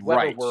Andrew Lloyd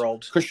Webber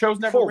world. Because shows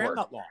never ran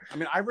that long. I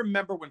mean, I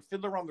remember when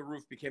Fiddler on the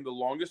Roof became the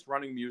longest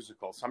running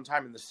musical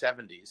sometime in the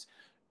 70s.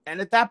 And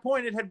at that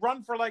point, it had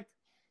run for like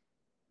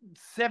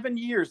 7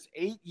 years,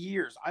 8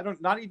 years.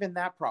 Not even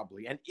that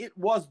probably. And it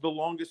was the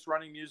longest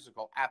running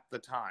musical at the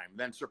time,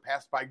 then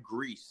surpassed by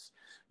Grease,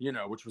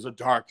 which was a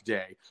dark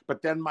day.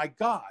 But then, my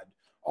God,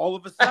 all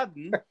of a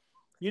sudden,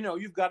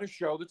 you've got a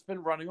show that's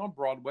been running on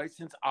Broadway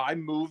since I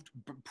moved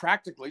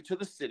practically to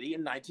the city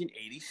in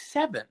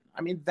 1987.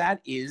 I mean,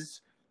 that is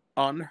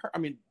unheard. I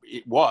mean,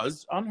 it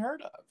was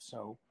unheard of.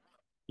 So,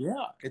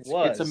 yeah, it's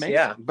amazing.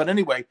 Yeah. But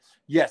anyway,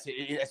 yes,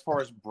 as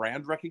far as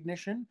brand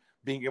recognition,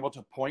 being able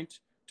to point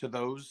to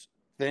those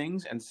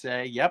things and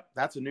say, yep,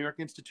 that's a New York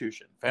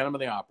institution. Phantom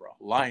of the Opera,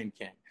 Lion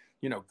King.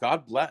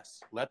 God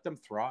bless. Let them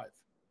thrive.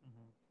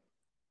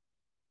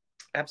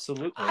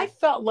 Absolutely. I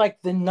felt like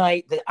the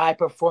night that I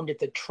performed at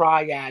the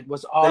Triad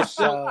was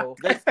also.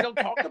 They still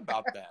talk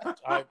about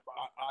that.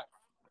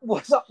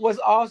 was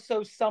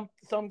also some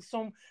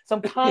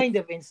kind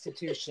of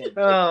institution.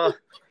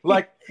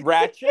 Like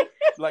Ratchet,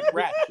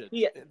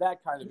 Yeah.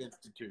 that kind of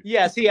institution.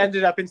 Yes, he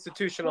ended up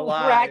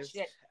institutionalized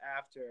Ratchet.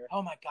 after.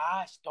 Oh my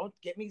gosh! Don't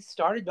get me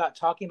started about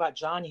talking about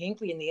John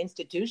Hinckley and the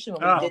institution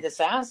when we Oh. did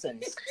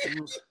Assassins.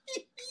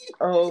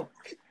 Oh,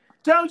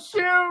 Don't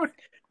shoot.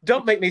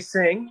 don't make me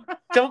sing.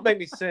 Don't make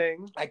me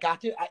sing. I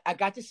got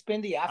to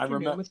spend the afternoon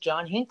remember- with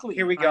John Hinckley.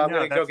 Here we go. I I'm know,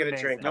 going to go that's get a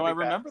amazing. drink. No, I'll I be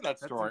back. remember that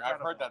That's story. I've heard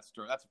incredible. that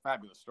story. That's a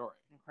fabulous story.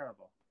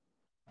 Incredible.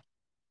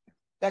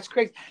 That's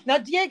crazy. Now,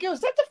 Diego, is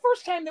that the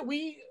first time that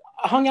we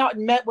hung out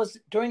and met? Was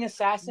during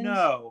Assassins?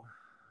 No,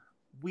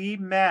 we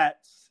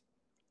met.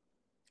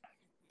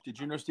 Did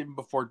you know Stephen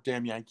before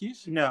Damn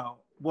Yankees? No.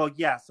 Well,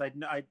 yes,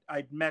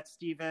 I'd met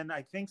Stephen.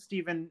 I think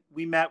Stephen,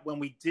 we met when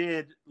we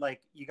did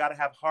like You Got to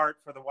Have Heart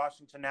for the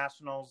Washington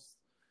Nationals.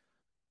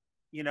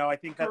 You know, I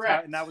think that's how,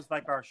 Correct. and that was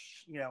like our,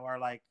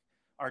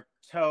 our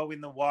toe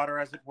in the water,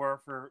 as it were,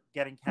 for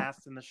getting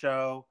cast in the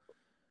show.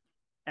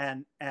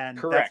 And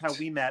Correct. that's how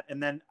we met.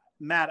 And then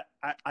Matt,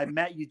 I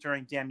met you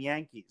during Damn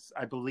Yankees,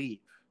 I believe.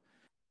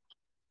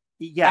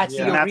 Yes, At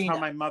and the that's arena. how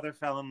my mother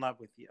fell in love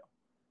with you.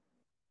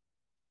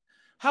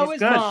 How She's is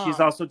good. Mom? She's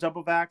also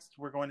double vaxxed.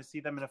 We're going to see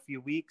them in a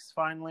few weeks,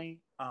 finally.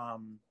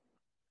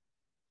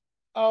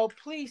 Oh,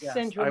 please Yes,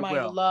 send her I my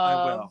will.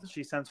 love. I will.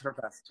 She sends her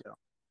best too.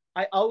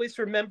 I always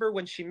remember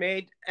when she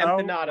made Oh,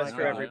 empanadas my for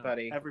God.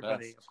 everybody.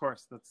 Everybody, best. of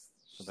course. That's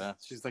The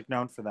best. she's like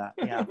known for that.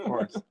 Yeah, of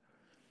course.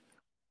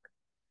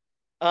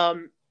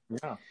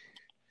 Yeah.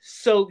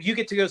 So you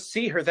get to go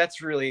see her.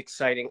 That's really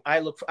exciting.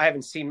 I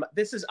haven't seen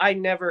I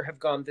never have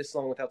gone this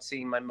long without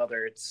seeing my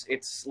mother.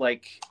 It's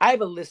like, I have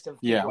a list of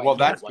Yeah, people I well,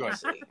 don't that's wanna good.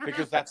 see.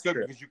 Because That's that's good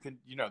true. because you can,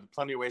 there's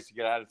plenty of ways to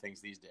get out of things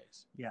these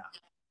days. Yeah.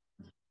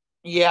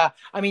 Yeah,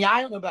 I mean, I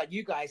don't know about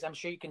you guys. I'm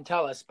sure you can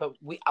tell us, but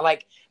we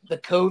like the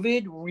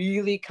COVID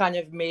really kind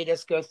of made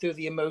us go through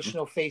the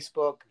emotional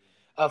Facebook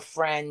of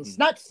friends,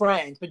 not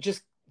friends, but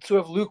just sort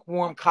of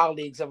lukewarm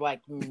colleagues of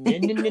like,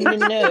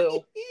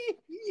 no.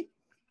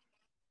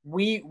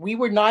 We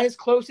were not as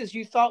close as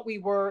you thought we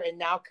were, and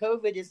now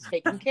COVID is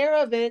taking care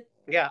of it.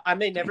 yeah, I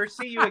may never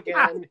see you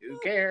again. Who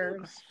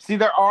cares? See,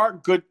 there are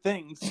good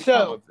things to So-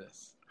 come of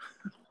this.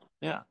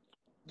 Yeah.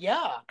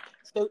 Yeah.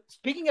 So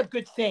speaking of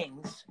good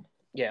things,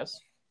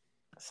 Yes.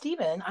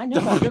 Steven, I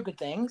know about your good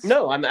things.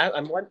 No,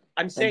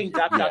 I'm saying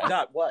dot Yes.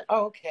 dot. What?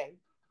 Oh, okay.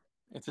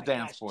 It's a My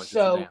dance, gosh. boys.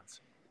 So- It's a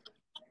dance.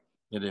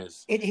 It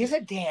is. It is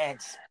a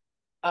dance.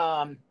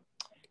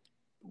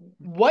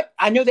 What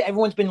I know that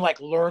everyone's been like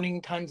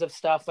learning tons of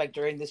stuff like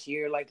during this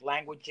year, like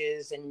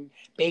languages and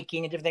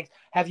baking and different things.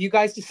 Have you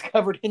guys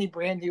discovered any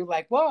brand new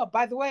like, well,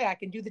 by the way, I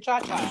can do the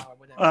cha-cha or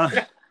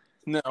whatever?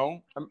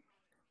 No.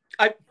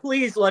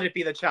 Please let it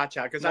be the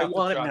cha-cha because I Not the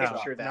want to cha-cha.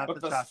 picture that. Not But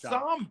the the cha-cha.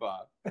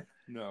 samba.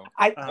 No.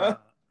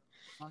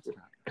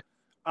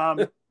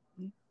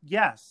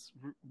 Yes,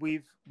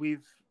 we've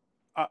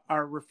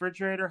our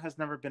refrigerator has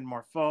never been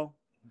more full.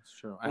 That's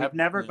true. I've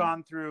never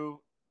gone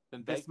through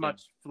been this baking.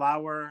 much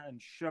flour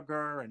and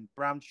sugar and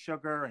brown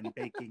sugar and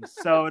baking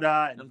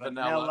soda and And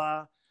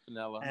vanilla.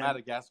 vanilla. and-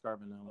 Madagascar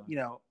vanilla. You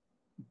know,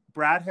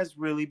 Brad has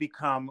really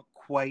become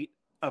quite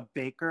a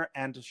baker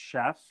and a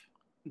chef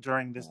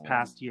during this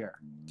past year.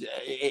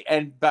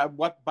 And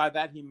by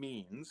that he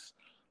means,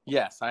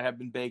 yes, I have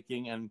been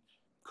baking and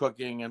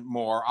cooking and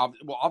more.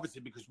 Well,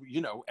 obviously because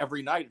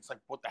every night it's like,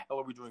 what the hell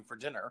are we doing for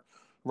dinner,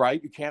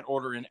 right? You can't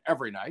order in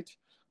every night.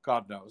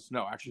 God knows.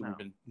 No, actually,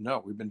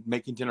 we've been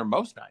making dinner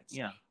most nights.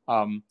 Yeah.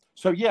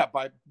 So yeah,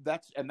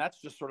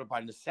 that's just sort of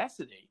by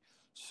necessity.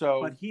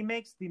 So, But he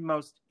makes the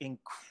most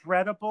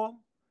incredible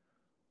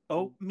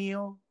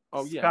oatmeal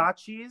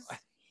scotchies.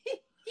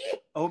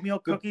 Oatmeal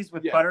cookies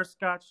with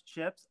butterscotch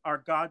chips. Our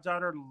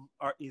goddaughter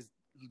is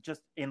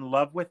just in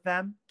love with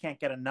them. Can't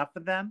get enough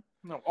of them.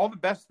 no, all the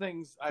best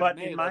things I've But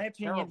made in my are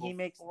opinion, terrible he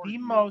makes for the you.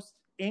 most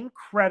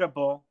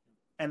incredible,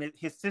 and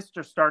his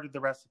sister started the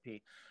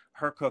recipe,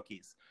 her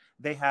cookies.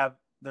 They have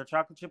their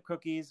chocolate chip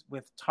cookies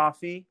with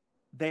toffee.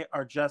 They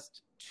are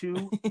just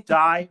to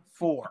die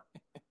for.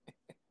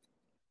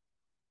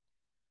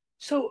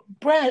 So,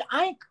 Brad,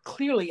 I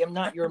clearly am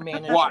not your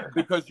manager. Why?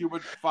 Because you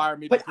would fire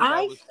me But because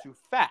I I- was too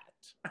fat.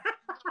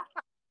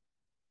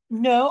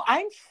 No,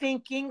 I'm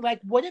thinking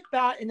like, what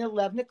about an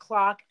 11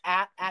 o'clock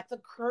at the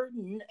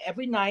curtain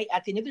every night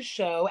at the end of the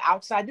show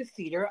outside the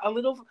theater, a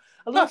little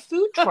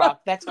food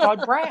truck that's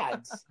called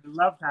Brad's, I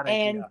love that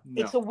and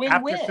idea. it's a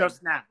win-win. After show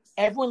snacks.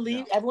 Everyone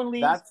leaves. No. Everyone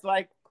leaves. That's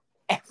like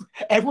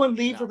Everyone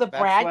leaves no, with a that's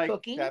Brad like,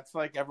 cookie. That's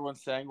like everyone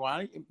saying,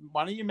 why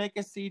don't you make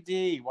a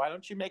CD? Why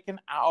don't you make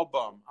an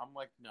album? I'm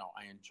like, no,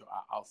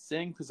 I'll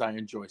sing because I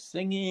enjoy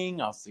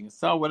singing. I'll sing a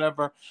song,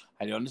 whatever.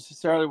 I don't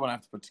necessarily want to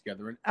have to put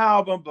together an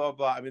album, blah,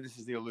 blah. I mean, this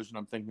is the illusion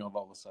I'm thinking of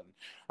all of a sudden.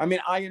 I mean,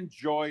 I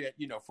enjoy it,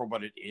 for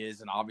what it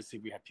is. And obviously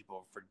we have people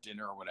over for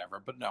dinner or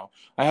whatever, but no,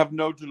 I have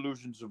no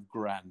delusions of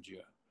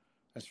grandeur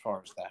as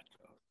far as that goes.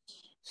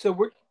 So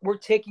we're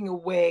taking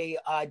away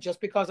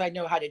just because I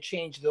know how to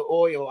change the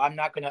oil, I'm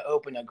not going to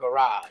open a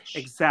garage.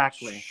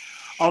 Exactly.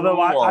 Although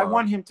I Sure.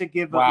 want him to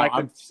give Wow, like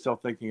I'm still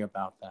thinking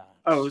about that.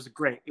 oh, it was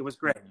great. It was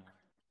great.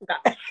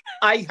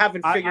 I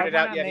haven't I figured it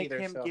out wanna yet make either.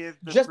 him So. give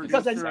the Just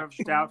because producer of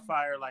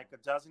Doubtfire like a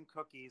dozen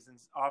cookies and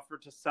offer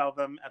to sell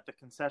them at the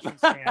concession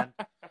stand,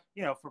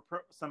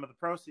 for some of the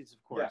proceeds,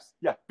 of course.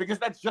 Yeah, because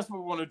that's just what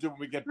we want to do when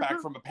we get back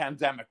from a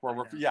pandemic where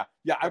we're,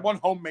 I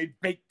want homemade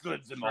baked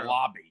goods in the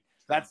lobby.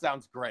 That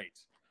sounds great.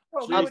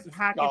 Well, we would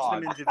package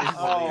them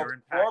individually or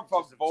in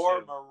packages por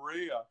of favor,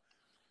 Maria.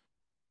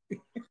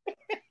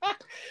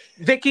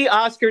 Vicky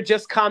Oscar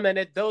just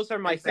commented, "Those are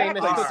my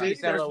famous are.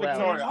 cookies." There's LOL.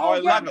 Victoria. Oh, I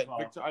love Incredible.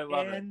 it. I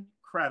love it.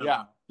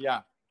 Incredible.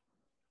 Yeah.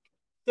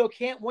 So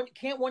can't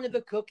one of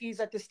the cookies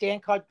at the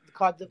stand called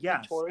the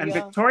Yes, Victoria? and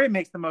Victoria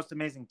makes the most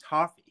amazing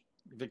toffee.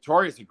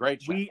 Victoria's a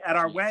great chef. We at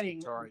our Jeez, wedding,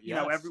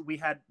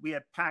 Victoria, we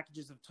had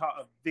packages of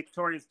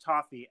Victoria's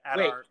toffee at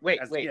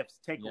as gifts,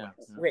 takeaways.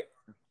 Yeah. Wait.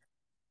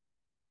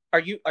 Are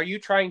you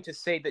trying to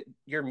say that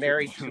you're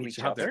married to each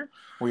other?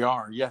 We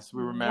are. Yes,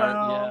 we were married.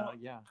 Well,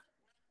 yeah.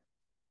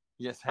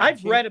 Yes,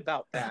 I've read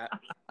about that.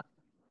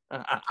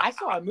 I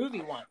saw a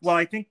movie once. Well,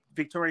 I think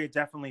Victoria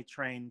definitely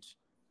trained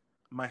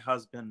my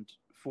husband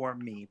for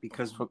me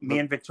because me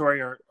and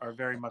Victoria are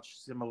very much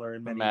similar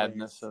in many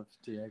madness ways. of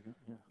Diego.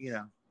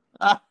 Yeah.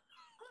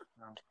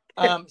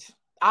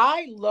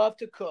 I love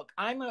to cook.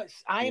 I am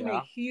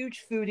a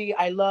huge foodie.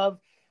 I love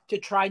to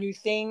try new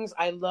things.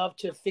 I love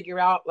to figure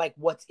out like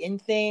what's in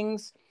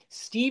things.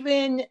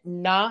 Steven,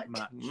 not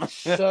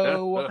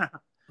so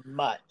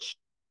much.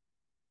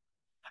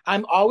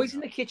 I'm always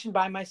in the kitchen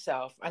by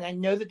myself, and I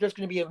know that there's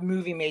going to be a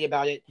movie made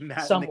about it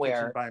somewhere. In the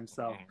kitchen by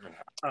himself.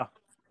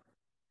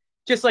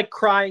 Just like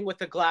crying with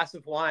a glass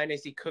of wine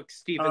as he cooks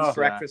Steven's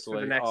breakfast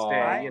for the next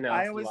day.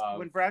 I always,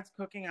 when Brad's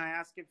cooking, I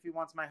ask if he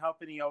wants my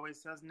help, and he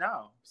always says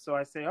no. So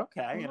I say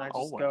okay, and I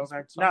just go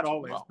back. Not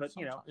always, but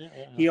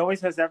he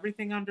always has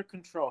everything under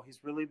control.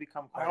 He's really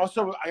become. I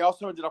also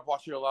ended up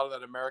watching a lot of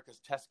that America's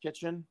Test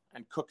Kitchen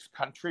and Cook's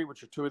Country,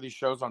 which are two of these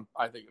shows on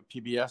I think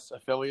PBS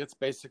affiliates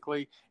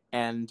basically,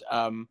 and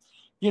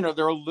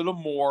they're a little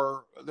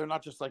more, they're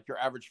not just like your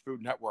average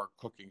Food Network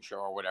cooking show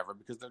or whatever,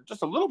 because they're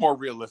just a little more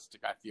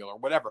realistic, I feel, or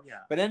whatever. Yeah.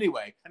 But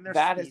anyway,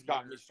 that has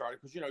gotten me started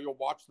because, you'll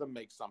watch them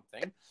make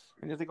something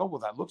and you think, oh, well,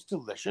 that looks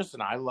delicious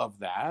and I love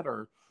that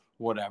or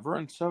whatever.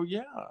 And so,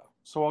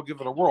 so I'll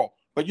give it a whirl.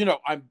 But,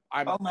 I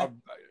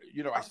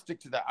stick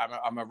to that.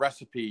 I'm a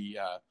recipe,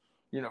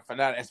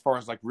 fanatic as far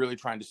as like really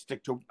trying to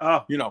stick to,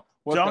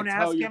 what don't they ask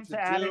tell you him to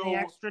add any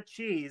extra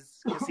cheese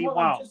because he well,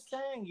 won't. I'm just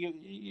saying, you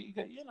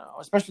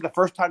especially the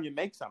first time you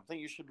make something,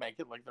 you should make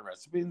it like the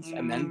recipe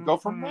and then go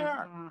from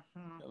there.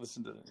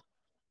 Listen to this.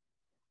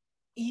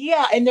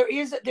 Yeah, and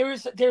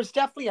there's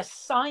definitely a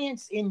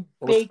science in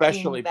baking.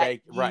 Especially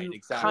baking, right?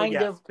 Exactly.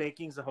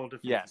 Baking's a whole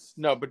different. Yes,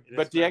 no,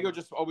 but Diego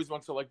just always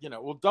wants to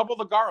we'll double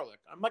the garlic.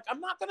 I'm like, I'm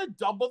not going to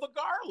double the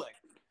garlic.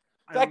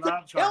 I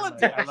love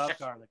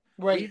garlic.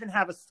 Right. We even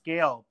have a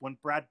scale. When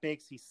Brad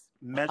bakes, he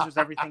measures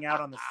everything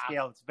out on the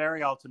scale. It's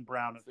very Alton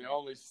Brown. It's the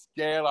only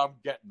scale I'm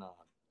getting on.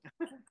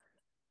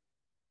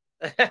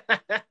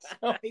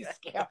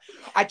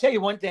 I tell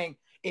you one thing.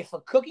 If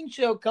a cooking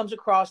show comes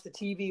across the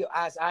TV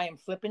as I am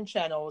flipping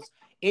channels,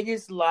 it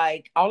is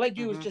like all I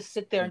do is just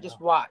sit there and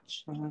just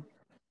watch.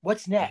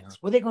 What's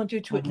next? What are they going to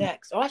do to it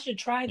next? Oh, I should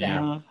try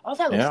that. Oh,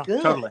 that looks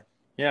good. Totally.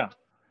 Yeah.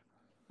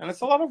 And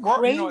it's a lot of work.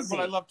 Crazy. What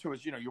I love too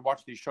is, you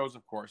watch these shows,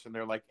 of course, and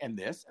they're like, and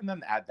this, and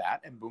then add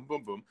that, and boom,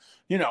 boom, boom.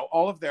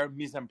 All of their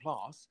mise en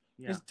place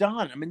is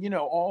done. I mean,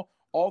 all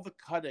the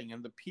cutting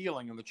and the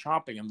peeling and the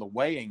chopping and the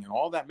weighing and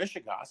all that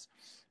mishigas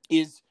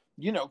is,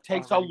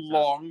 takes a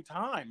long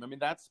time. I mean,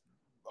 that's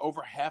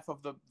over half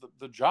of the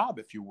job,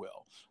 if you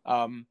will.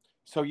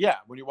 So yeah,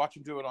 when you watch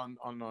them do it on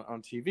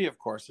TV, of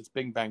course, it's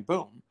bing, bang,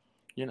 boom.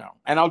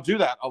 And I'll do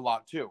that a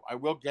lot too. I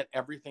will get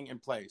everything in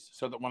place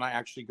so that when I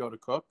actually go to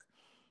cook,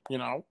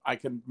 I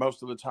can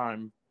most of the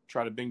time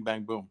try to bing,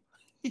 bang, boom.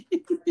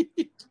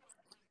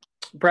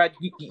 Brad,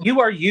 you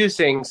are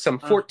using some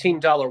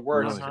 $14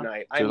 words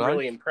tonight. I'm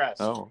really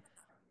impressed. Oh,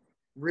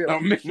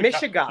 really?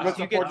 Mishigas.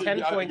 You get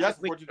 10 points. Yes,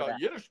 $14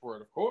 Yiddish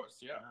word, of course.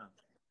 Yeah.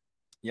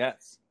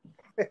 Yes.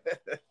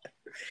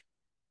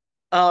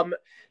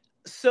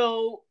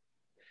 So,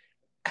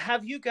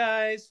 have you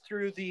guys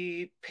through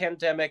the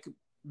pandemic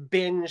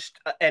binged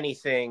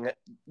anything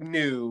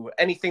new?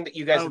 Anything that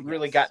you guys have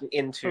really gotten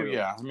into? Oh,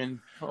 yeah, I mean,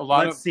 a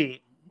lot. Let's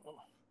see.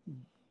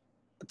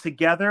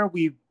 Together,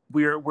 we're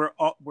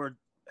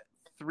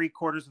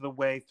 3/4 of the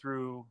way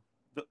through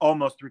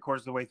almost 3/4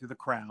 of the way through The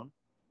Crown.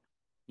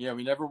 Yeah,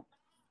 we had never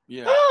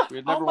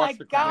watched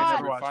The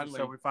Crown.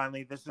 So we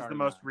finally this is the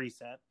most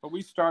recent. But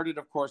we started,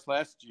 of course,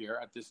 last year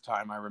at this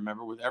time. I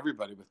remember with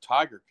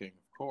Tiger King,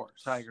 of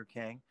course. Tiger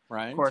King,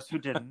 right? Of course, who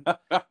didn't?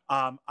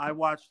 I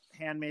watched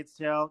 *Handmaid's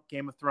Tale*,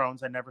 *Game of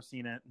Thrones*. I'd never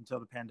seen it until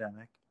the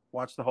pandemic.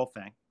 Watched the whole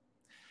thing.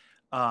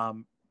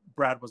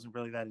 Brad wasn't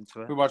really that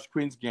into it. We watched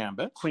 *Queen's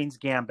Gambit*.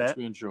 Which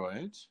we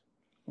enjoyed.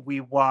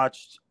 We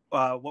watched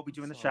 *What We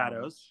Do in the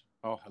Shadows*.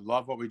 Oh, I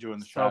love *What We Do in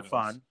the Shadows*. So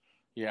fun.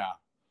 Yeah.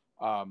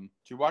 Did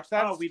you watch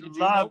that? Oh, we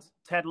loved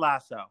 *Ted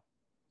Lasso*.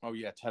 Oh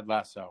yeah, Ted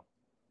Lasso,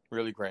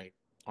 really great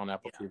on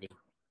Apple TV.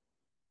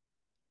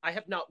 I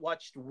have not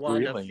watched one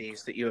of Really?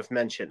 these that you have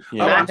mentioned.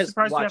 Yeah. Oh, Matt I'm has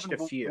surprised you watched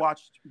haven't a few.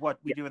 watched What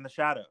We Do in the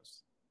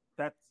Shadows.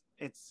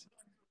 It's.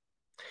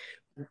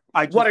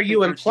 I just What are you figured you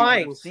would have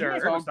implying, seen it It's sir?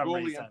 for all some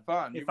ghouly reason. and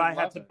fun. You If would I had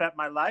love to it. bet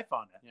my life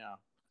on it.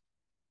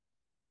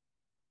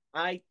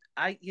 I,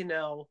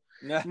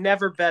 Yeah.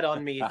 never bet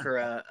on me for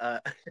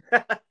a.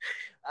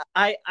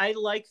 I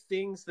like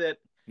things that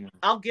Yeah.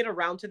 I'll get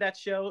around to that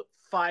show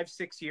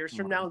 5-6 years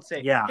from now and say,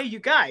 Yeah. hey, you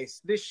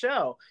guys, this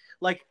show,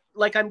 like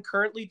I'm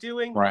currently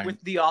doing Right.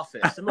 with The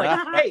Office. I'm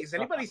like, hey, has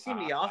anybody seen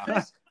The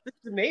Office? This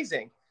is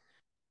amazing.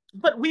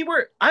 But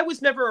I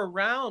was never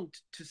around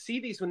to see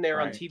these when they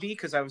were on Right. TV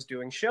because I was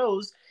doing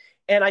shows,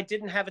 and I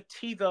didn't have a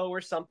TiVo or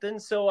something.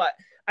 So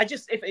I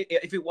just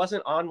if it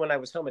wasn't on when I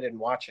was home, I didn't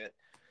watch it.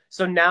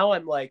 So now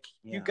I'm like,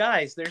 Yeah. you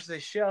guys, there's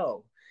this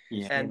show,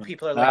 Yeah. and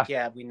people are like,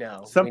 yeah, we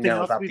know. Something we know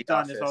else about we've The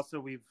done Office. is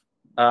also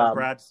Um,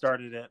 Brad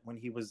started it when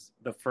he was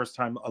the first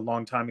time a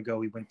long time ago.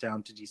 We went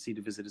down to DC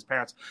to visit his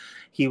parents.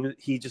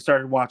 He just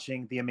started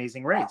watching The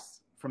Amazing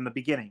Race from the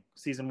beginning,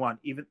 season 1.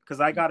 Even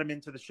because I got him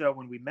into the show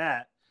when we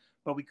met,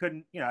 but we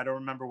couldn't. I don't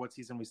remember what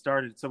season we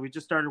started, so we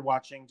just started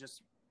watching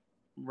just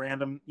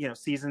random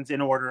seasons in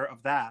order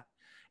of that,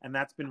 and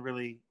that's been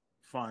really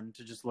fun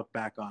to just look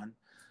back on.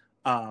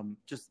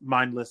 Just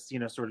mindless,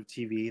 sort of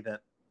TV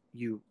that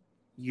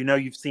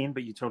you've seen,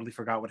 but you totally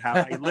forgot what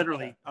happened. I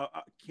literally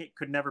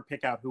could never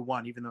pick out who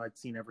won, even though I'd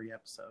seen every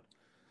episode.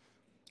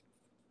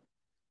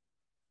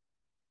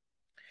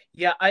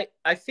 yeah,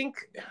 I think.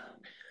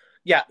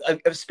 Yeah,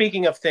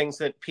 speaking of things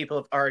that people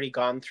have already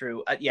gone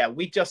through, yeah,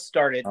 we just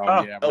started.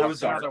 Oh, yeah. that's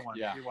Ozark. another one.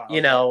 Yeah. We watched.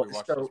 You know, we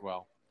watched so- as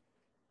well.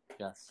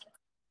 Yes.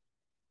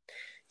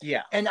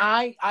 Yeah, And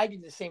I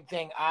did the same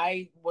thing.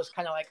 I was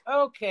kind of like,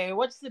 okay,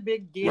 what's the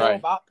big deal Right.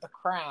 about The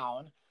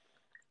Crown?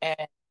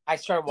 And I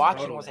started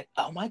watching and was Totally.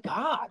 like, oh my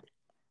God.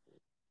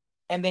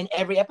 And then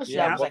every episode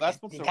I Yeah, was well, like,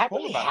 that's what's did so that cool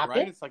really about happen? it,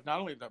 right? It's like not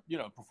only the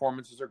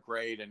performances are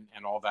great and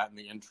all that and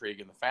the intrigue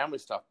and the family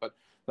stuff, but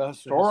the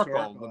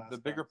historical, the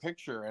bigger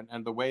picture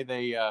and the way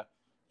they,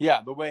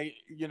 the way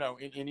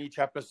in each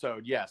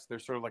episode, yes,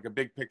 there's sort of like a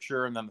big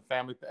picture and then the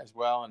family as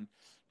well, and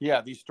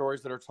these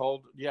stories that are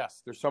told,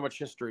 yes, there's so much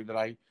history that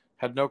I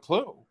had no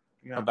clue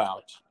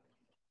about.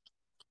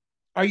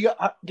 Are you?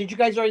 Did you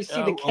guys already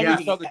see the Kennedy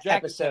we saw the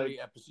Jack episode? Kennedy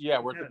episode. Yeah,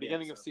 we're at the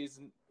beginning of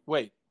season.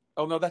 Wait.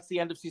 Oh, no, that's the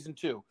end of season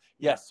 2.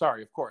 Yes,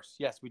 sorry, of course.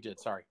 Yes, we did.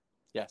 Sorry.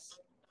 Yes.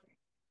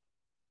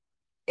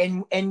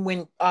 And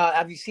when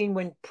have you seen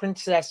when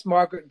Princess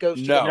Margaret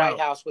goes to the White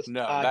House with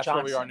that's Johnson?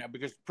 where we are now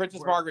because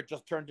Princess Margaret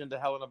just turned into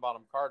Helena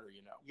Bonham Carter,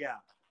 Yeah.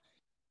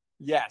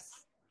 Yes.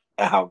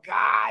 Oh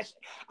gosh,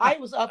 I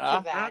was up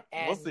to that.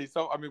 And we'll see.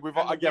 So I mean,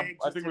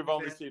 I think we've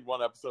only seen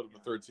one episode of the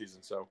 3rd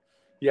season. So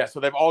yeah, so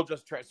they've all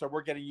just so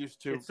we're getting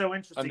used to. It's so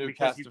interesting a new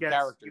because cast you of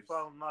characters. you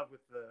fall in love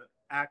with the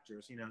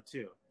actors,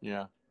 too.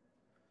 Yeah.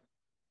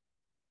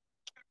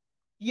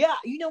 yeah,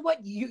 you know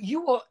what?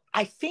 You will.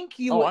 I think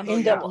you Oh, will I know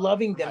end you up will.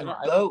 loving them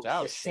I both. doubt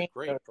The it's same.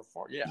 great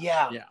before.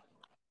 Yeah.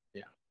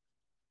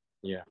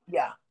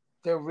 Yeah.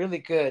 They're really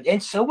good.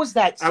 And so was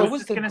that. I So was was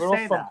just the gonna girl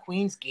say from that.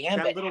 Queen's That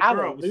Gambit. little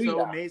Hallelujah. girl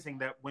was so amazing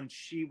that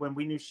when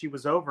we knew she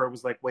was over, it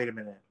was like, wait a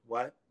minute,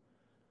 what?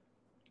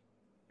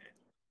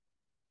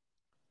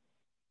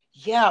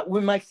 Yeah,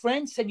 when my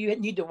friend said you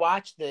need to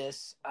watch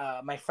this,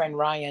 my friend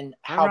Ryan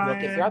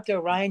Halbrook, if you're out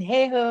there, Ryan,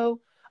 hey ho.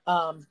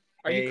 are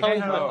you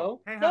calling him a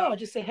ho? No,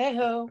 just say hey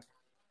ho.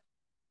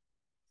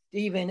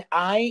 Stephen,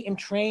 I am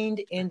trained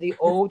in the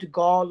Old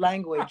Gaul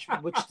language,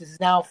 which is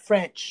now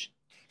French.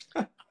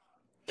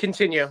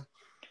 Continue.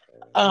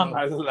 I'll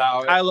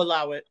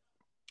allow it.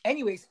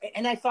 Anyways,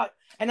 and I thought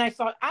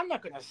I'm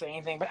not going to say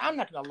anything, but I'm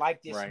not going to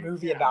like this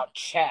movie about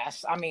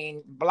chess. I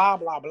mean, blah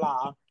blah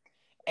blah.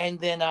 And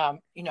then, I,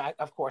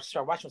 of course,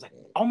 started watching. I was like,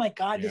 oh my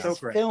God, this is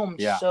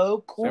filmed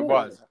so cool. It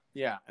was,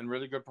 and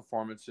really good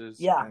performances.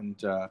 Yeah. And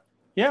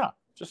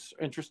just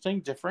interesting,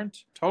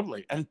 different,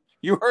 totally. And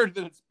you heard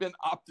that it's been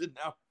opted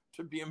now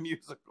to be a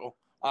musical.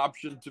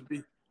 Option to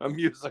be a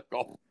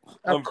musical.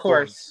 Of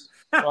course.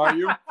 Are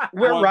you?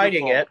 We're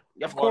writing it.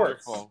 Of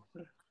course. Wonderful.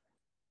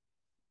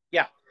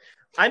 Yeah.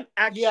 I'm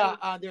actually.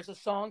 Yeah, there's a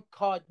song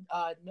called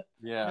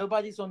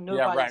Nobody's on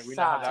Nobody's We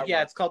know how Side.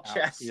 Yeah, it's called Oh,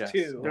 Chess yes.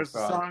 too. There's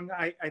a song,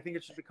 I think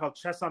it should be called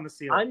Chess on the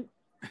Ceiling.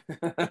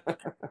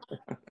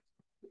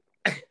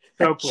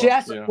 So cool.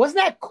 Chess. Wasn't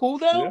that cool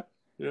though?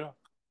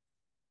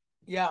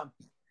 Yeah.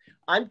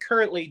 I'm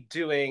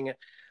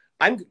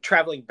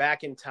traveling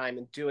back in time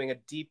and doing a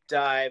deep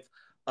dive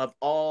of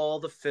all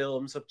the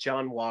films of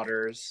John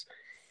Waters.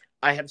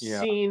 I have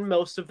seen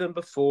most of them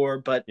before,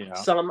 but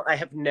some I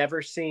have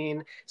never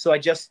seen. So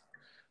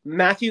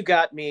Matthew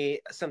got me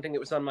something that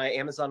was on my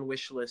Amazon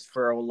wish list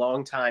for a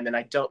long time, and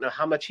I don't know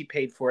how much he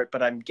paid for it,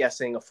 but I'm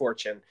guessing a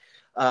fortune.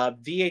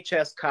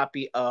 VHS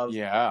copy of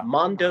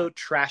Mondo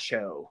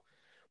Trasho,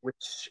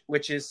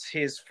 which is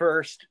his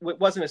first. It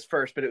wasn't his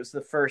first, but it was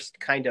the first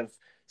kind of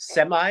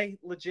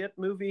semi-legit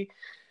movie.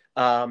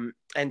 And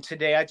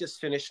today I just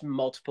finished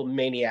Multiple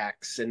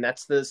Maniacs, and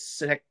that's the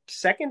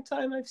second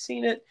time I've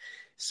seen it.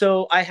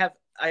 So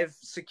I've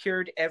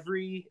secured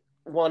every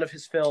one of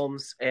his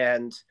films,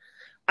 and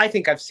I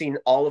think I've seen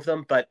all of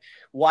them, but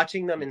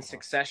watching them in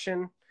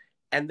succession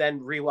and then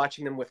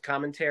rewatching them with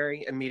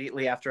commentary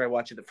immediately after I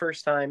watch it the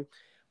first time.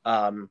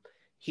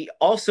 He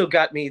also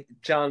got me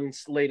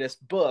John's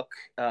latest book,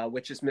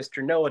 which is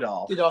Mr.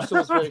 Know-It-All. It also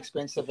was very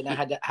expensive, and I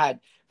had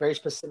very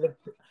specific.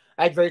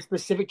 I had very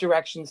specific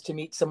directions to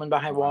meet someone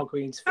behind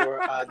Walgreens for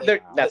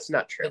that's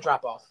not true. The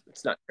drop off.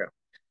 It's not true.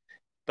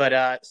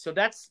 But so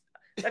that's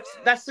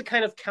the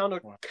kind of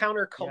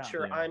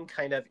counterculture I'm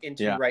kind of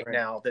into right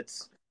now.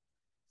 That's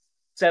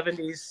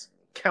 70s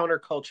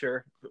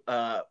counterculture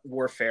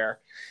warfare.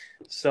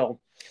 So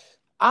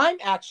I'm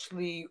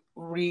actually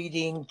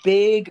reading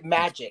Big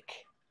Magic.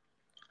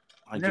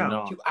 I do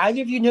not. Do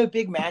either of you know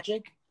Big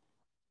Magic?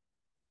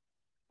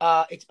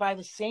 It's by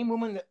the same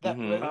woman that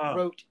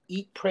wrote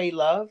Eat, Pray,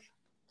 Love.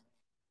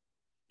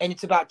 And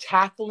it's about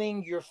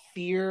tackling your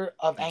fear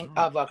of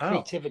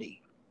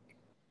creativity.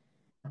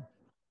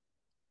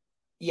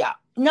 Yeah,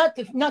 not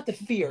the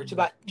fear. It's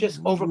about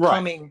just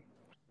overcoming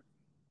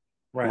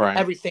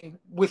everything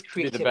with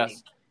creativity. Be the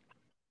best.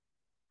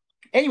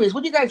 Anyways,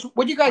 what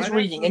are you guys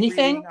reading?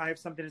 Anything? I Have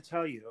Something to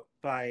Tell You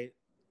by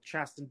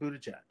Chasten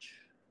Buttigieg.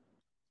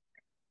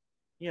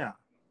 Yeah.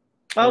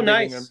 Oh, I'm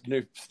reading nice. a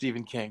new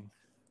Stephen King.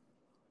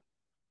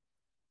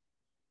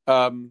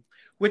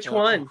 Which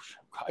one?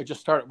 I just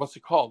started. What's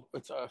it called?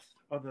 It's the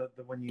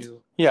when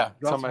you you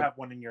also have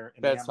one in your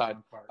bedside.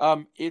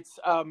 It's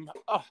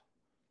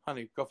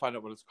honey, go find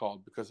out what it's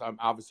called because I'm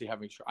obviously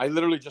having. I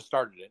literally just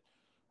started it.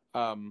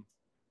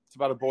 It's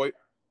about a boy.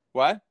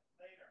 What?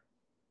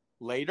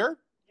 Later?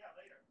 Yeah,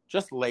 later.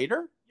 Just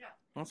later?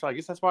 Yeah. So I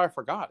guess that's why I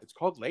forgot. It's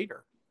called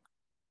Later.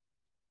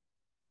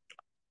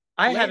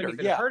 I haven't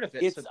even heard of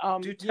it. It's so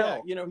do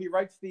tell. Yeah, he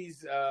writes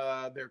these.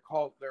 They're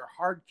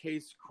hard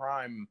case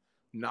crime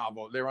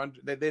novel. They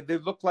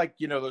look like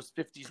those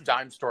 50s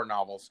dime store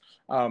novels.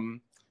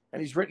 And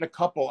he's written a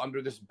couple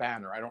under this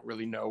banner. I don't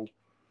really know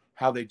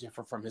how they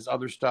differ from his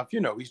other stuff.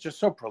 He's just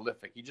so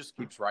prolific. He just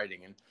keeps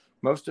writing, and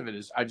most of it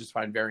is I just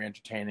find very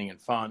entertaining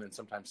and fun, and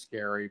sometimes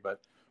scary,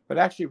 but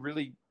actually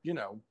really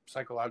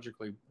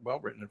psychologically well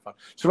written and fun.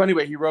 So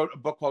anyway, he wrote a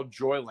book called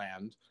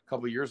Joyland a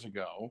couple of years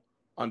ago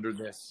under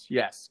this.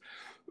 Yes.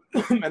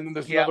 And then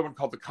there's another one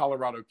called The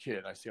Colorado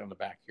Kid I see on the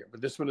back here,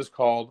 but this one is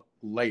called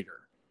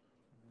Later.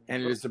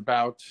 And it is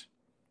about,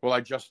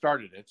 I just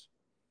started it,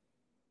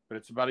 but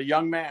it's about a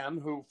young man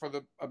who for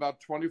about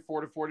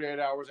 24 to 48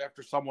 hours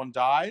after someone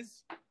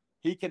dies,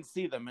 he can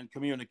see them and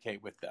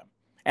communicate with them.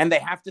 And they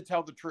have to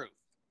tell the truth.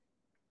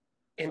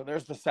 So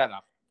there's the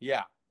setup.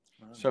 Yeah.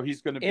 So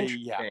he's going to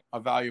be a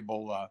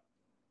valuable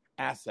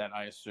asset,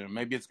 I assume.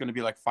 Maybe it's going to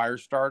be like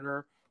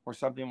Firestarter or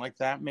something like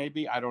that,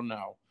 maybe. I don't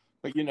know.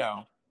 But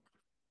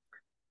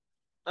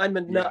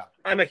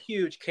I'm a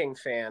huge King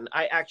fan.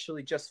 I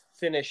actually just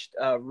finished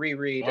a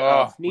reread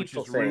of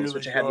Needful Things,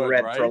 which I hadn't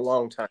read for a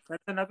long time.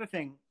 That's another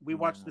thing. We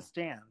watched The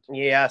Stand.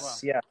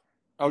 Yes, yeah.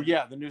 Oh,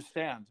 yeah, the new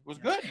Stand. It was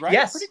good, right?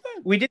 Yes, pretty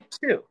good. We did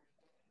too.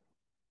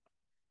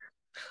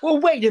 Well,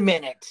 wait a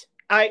minute.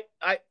 I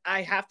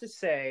have to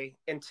say,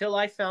 until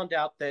I found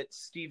out that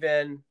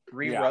Steven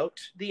rewrote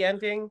the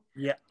ending,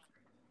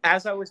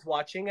 as I was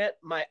watching it,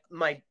 my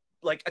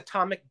like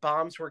atomic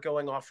bombs were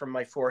going off from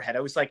my forehead. I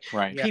was like,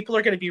 people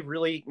are going to be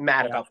really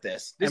mad about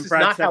this. This is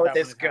not how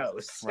this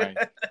goes. Right.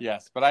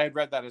 Yes. But I had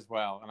read that as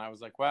well. And I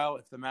was like, well,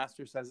 if the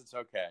master says it's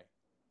okay.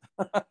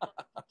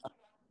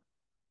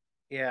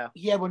 Yeah.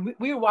 Yeah. When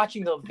we were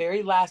watching the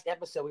very last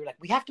episode, we were like,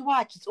 we have to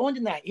watch. It's on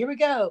tonight. Here we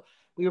go.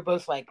 We were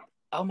both like,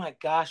 oh my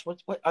gosh,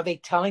 what are they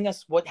telling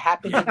us? What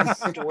happened in the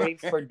story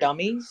for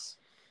dummies?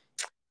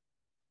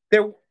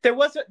 There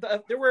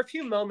were a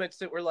few moments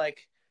that were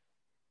like,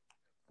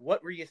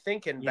 what were you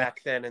thinking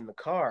back then in the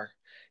car?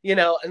 And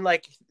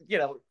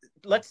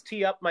let's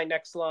tee up my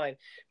next line.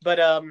 But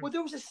well,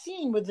 there was a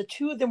scene where the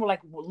two of them were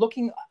like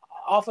looking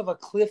off of a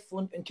cliff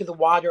into the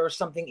water or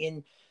something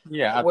in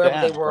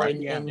wherever they were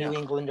in New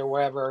England or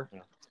wherever.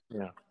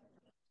 Yeah.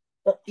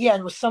 Yeah,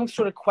 and it was some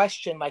sort of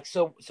question like,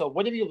 so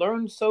what have you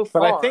learned so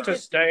far? But I think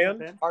it's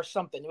Stand or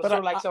something. It was sort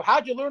of like, so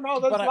how'd you learn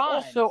all those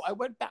lines? I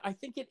went back. I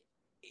think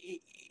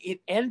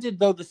it ended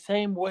though the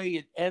same way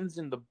it ends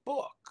in the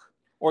book,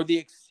 or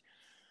there's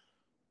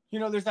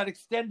that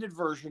extended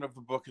version of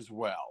the book as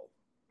well.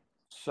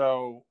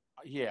 So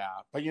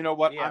but you know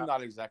what? I'm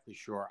not exactly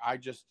sure. I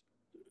just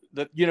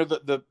the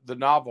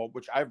novel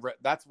which I've read.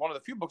 That's one of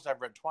the few books I've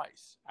read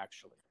twice,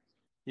 actually.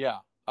 Yeah.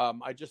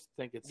 I just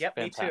think it's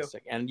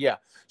fantastic. And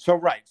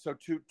so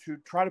to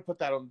try to put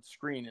that on the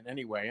screen in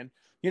any way. And,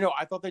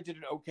 I thought they did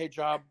an okay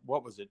job.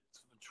 What was it?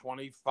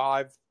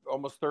 25,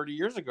 almost 30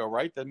 years ago,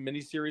 right? The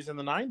miniseries in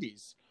the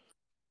 90s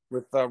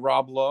with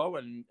Rob Lowe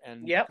and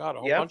God, a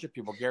whole bunch of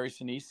people, Gary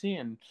Sinise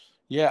and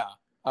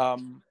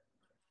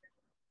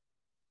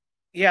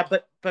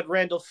but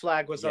Randall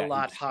Flagg was a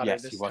lot hotter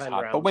this time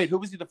around. But wait, who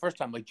was he the first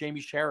time? Like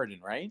Jamie Sheridan,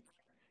 right?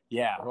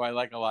 Yeah, who I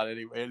like a lot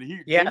anyway. And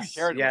Jamie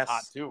Sheridan was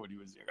hot too when he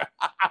was here.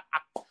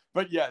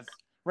 But yes,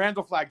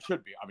 Randall Flagg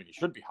should be. I mean, he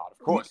should be hot, of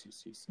course.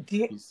 He's the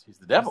devil. He's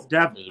the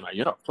devil.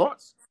 Of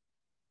course.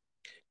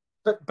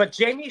 But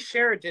Jamie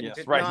Sheridan Yes,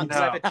 did right. not No.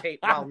 levitate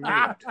while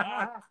nude.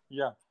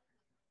 Yeah.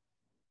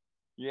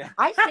 Yeah.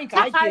 I think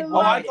I did. Oh, I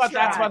one thought at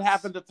that's what Tracks.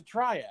 happened at the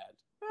Triad.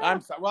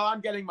 I'm sorry. Well,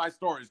 I'm getting my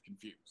stories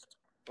confused.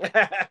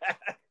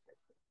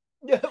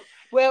 No,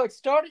 well, it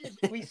started.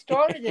 We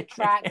started at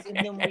Tracks, and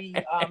then we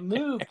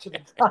moved to the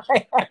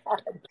Triad.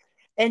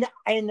 And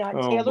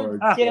Taylor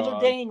my Taylor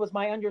God. Dane was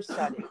my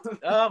understudy.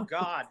 Oh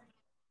God.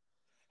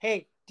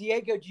 Hey,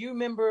 Diego, do you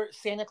remember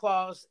Santa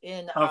Claus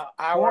in Of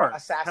Our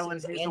course, Assassins,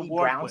 Helen Andy Hazel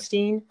Wardwood.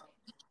 Brownstein?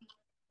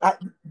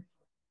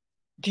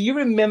 Do you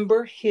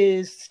remember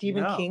his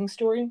Stephen No. King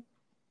story?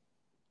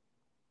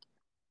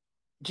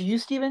 Do you,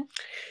 Stephen?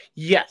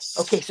 Yes.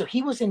 Okay, so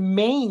he was in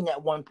Maine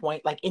at one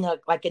point, like in a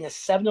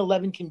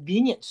 7-Eleven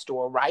convenience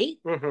store, right?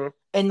 Mm-hmm.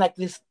 And like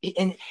this,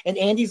 and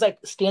Andy's like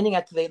standing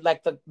at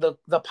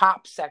the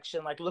pop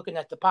section, like looking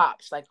at the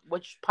pops, like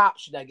which pop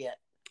should I get?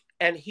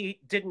 And he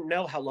didn't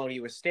know how long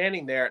he was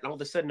standing there, and all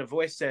of a sudden a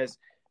voice says,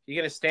 "You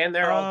gonna stand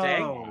there all day?"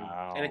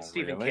 Wow, And it's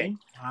Stephen really? King.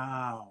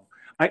 Wow.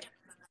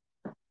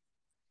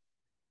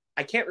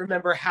 I can't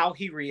remember how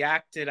he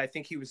reacted. I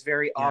think he was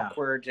very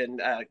awkward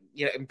and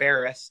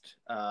embarrassed.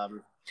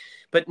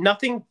 But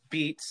nothing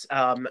beats.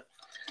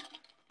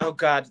 Oh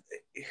God,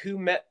 who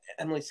met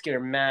Emily Skinner?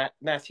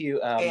 Matthew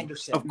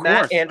Anderson. Of course,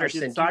 Matt I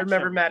Anderson. did Do you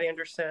remember Sideshow. Matt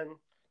Anderson?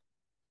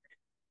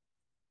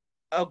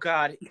 Oh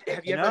God,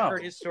 have you ever No.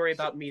 heard his story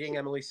about meeting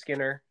Emily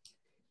Skinner?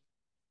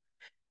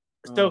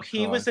 Oh, So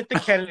he God. was at the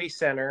Kennedy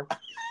Center,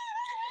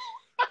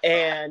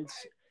 and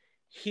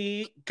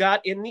he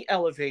got in the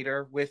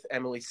elevator with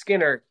Emily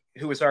Skinner,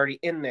 who was already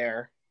in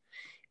there,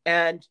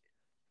 and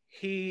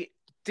he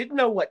didn't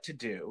know what to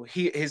do.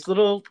 His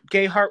little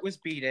gay heart was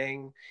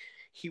beating.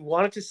 He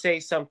wanted to say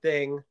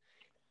something,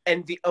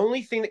 and the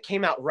only thing that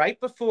came out right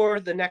before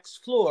the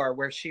next floor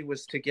where she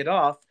was to get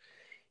off,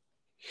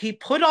 he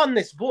put on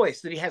this voice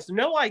that he has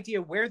no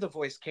idea where the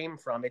voice came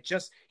from.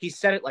 He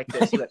said it like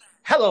this. He went,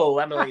 "Hello,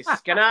 Emily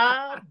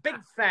Skinner,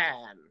 big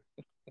fan."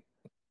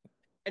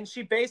 And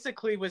she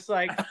basically was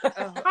like,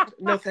 "Oh,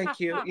 no,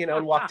 thank you,"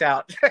 and walked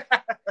out.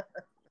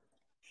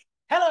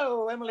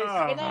 Hello, Emily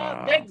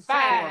Skinner, big Poor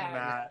fan.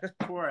 Matt.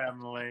 Poor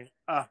Emily.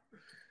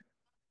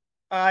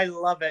 I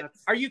love it.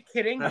 Are you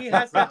kidding? He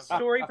has that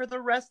story for the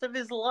rest of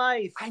his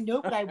life. I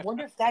know, but I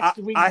wonder if that's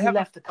the reason I he have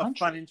left the a country.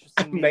 fun,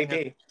 interesting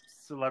Maybe.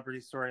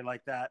 celebrity story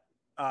like that.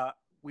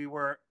 We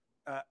were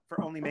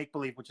for Only Make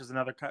Believe, which is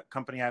another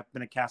company I've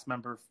been a cast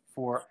member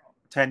for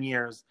 10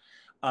 years.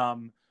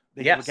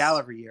 They do a gala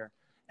every year,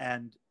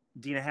 and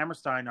Dina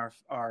Hammerstein,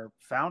 our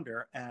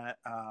founder,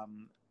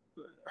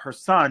 her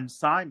son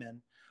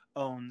Simon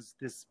owns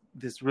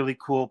this really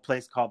cool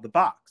place called The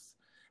Box,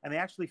 and they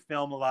actually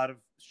film a lot of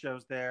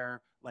shows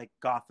there. Like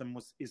Gotham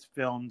is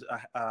filmed.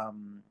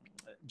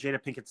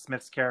 Jada Pinkett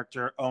Smith's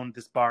character owned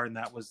this bar, and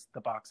that was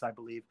The Box, I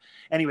believe.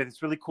 Anyway,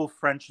 this really cool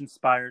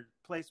French-inspired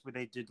place where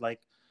they did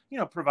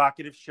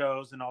provocative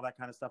shows and all that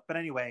kind of stuff. But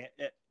anyway,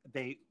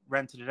 they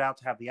rented it out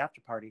to have the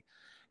after party,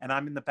 and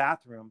I'm in the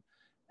bathroom,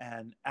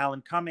 and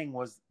Alan Cumming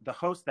was the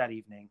host that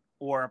evening,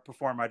 or a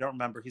performer. I don't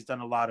remember. He's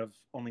done a lot of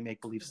Only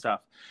Make Believe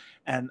stuff,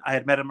 and I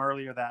had met him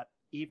earlier that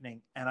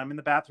evening, and I'm in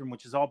the bathroom,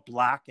 which is all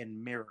black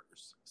and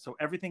mirrors. So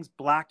everything's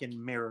black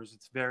and mirrors.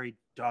 It's very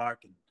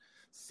dark and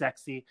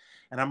sexy.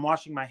 And I'm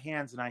washing my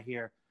hands, and I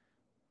hear,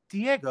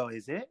 "Diego,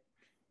 is it?"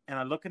 And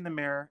I look in the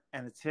mirror,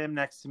 and it's him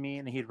next to me,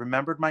 and he'd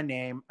remembered my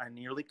name. I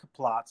nearly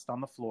kaplatzed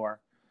on the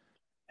floor.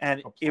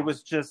 And it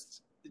was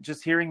just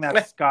hearing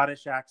that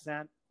Scottish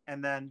accent.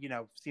 And then,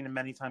 seen him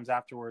many times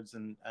afterwards,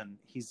 and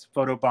he's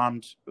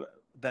photobombed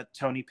that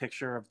Tony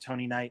picture of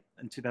Tony Night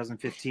in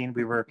 2015.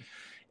 We were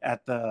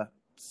at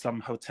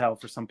some hotel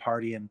for some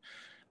party, and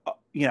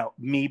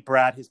me,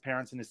 Brad, his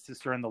parents, and his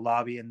sister in the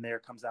lobby, and there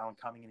comes Alan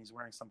Cumming, and he's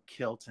wearing some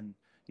kilt, and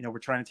we're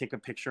trying to take a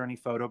picture, and he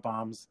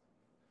photobombs.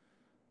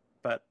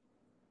 But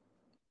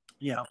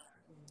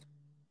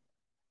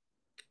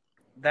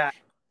that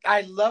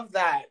I love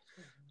that.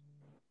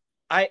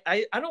 I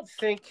don't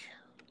think.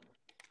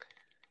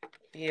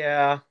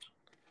 Yeah,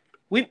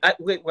 we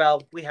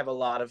have a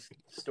lot of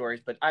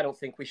stories, but I don't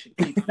think we should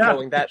keep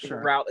going that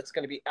route. It's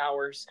going to be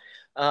hours.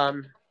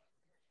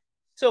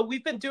 So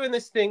we've been doing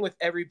this thing with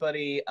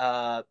everybody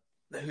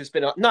who's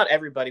been on. Not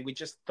everybody. We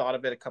just thought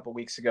of it a couple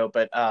weeks ago,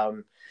 but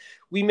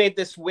we made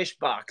this wish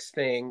box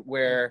thing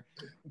where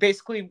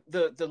basically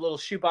the little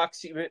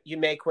shoebox you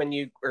make when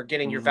you are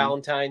getting your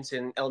Valentines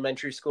in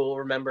elementary school.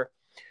 Remember?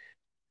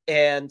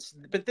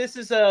 But this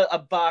is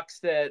a box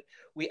that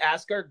we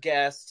ask our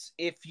guests,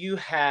 if you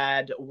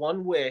had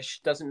one wish,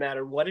 doesn't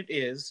matter what it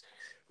is,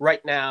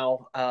 right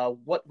now,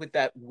 what would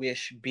that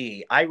wish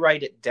be? I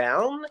write it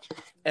down,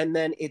 and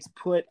then it's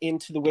put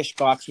into the wish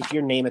box with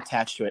your name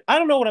attached to it. I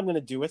don't know what I'm going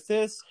to do with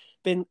this.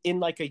 Been in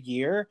like a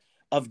year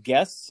of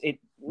guests. It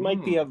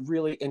might be a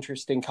really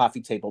interesting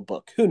coffee table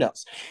book. Who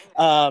knows?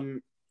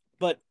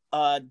 But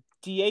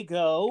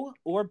Diego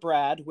or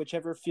Brad,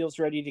 whichever feels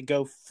ready to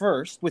go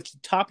first, with the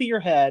top of your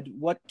head,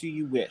 what do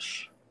you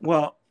wish?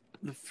 Well,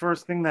 the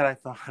first thing that I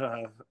thought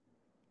of,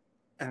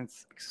 and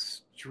it's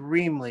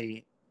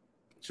extremely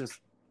just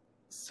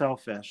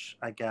selfish,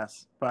 I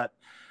guess, but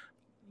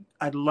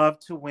I'd love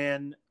to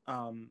win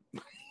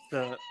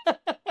the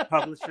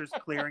Publishers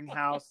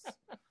Clearinghouse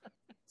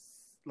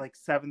like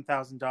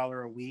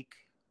 $7,000 a week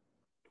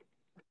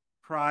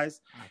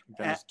prize. I think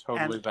that is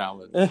totally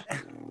valid.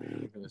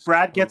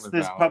 Brad gets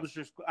this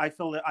Publishers. I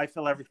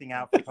fill everything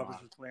out for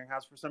Publishers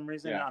Clearinghouse for some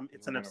reason. Yeah.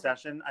 It's an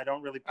obsession. I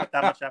don't really put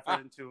that much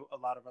effort into a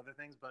lot of other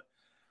things, but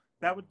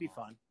that would be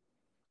fun.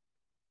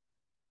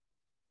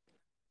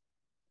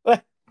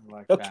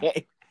 Like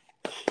Okay.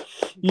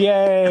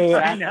 Yay!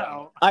 I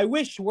know. I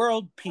wish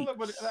world peace. Well,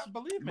 but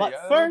believe me, But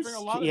that first, bring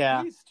a lot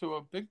of peace to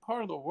a big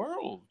part of the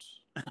world.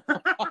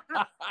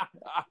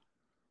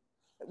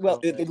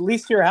 Well, at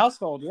least your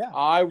household, yeah.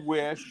 I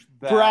wish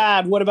that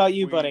Brad, what about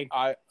you, buddy?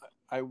 I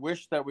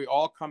wish that we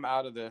all come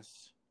out of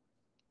this,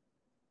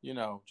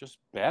 just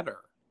better.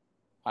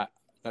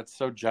 That's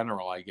so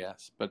general, I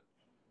guess, but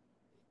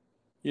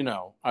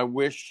I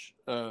wish,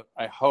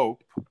 I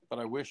hope, but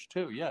I wish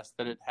too, yes,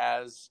 that it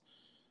has.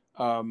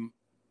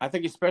 I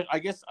think, especially, I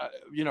guess,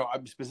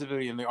 I'm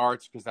specifically in the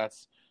arts because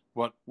that's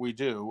what we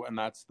do, and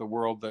that's the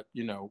world that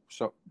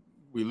so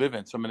we live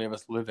in. So many of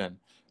us live in,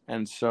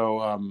 and so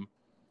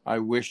I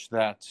wish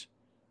that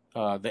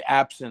the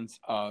absence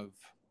of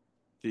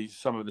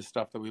some of the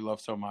stuff that we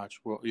love so much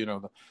will,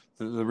 the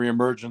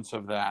reemergence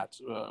of that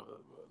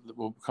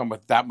will come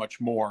with that much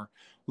more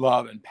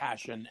love and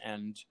passion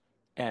and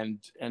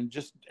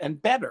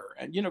better,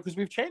 and because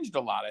we've changed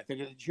a lot. I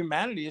think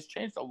humanity has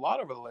changed a lot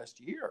over the last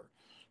year.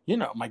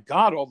 My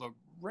God, all the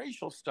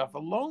racial stuff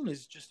alone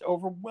is just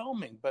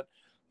overwhelming, but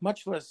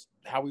much less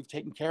how we've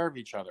taken care of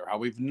each other, how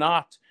we've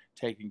not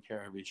taken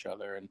care of each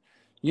other, and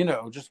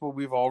just what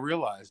we've all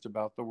realized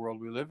about the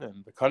world we live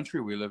in, the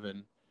country we live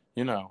in,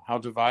 how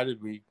divided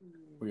we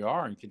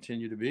are and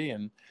continue to be.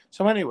 And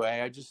so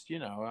anyway, I just,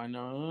 I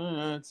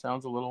know it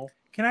sounds a little.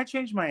 Can I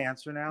change my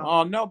answer now?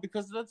 Oh, no,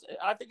 because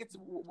I think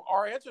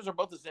our answers are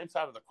both the same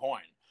side of the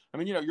coin. I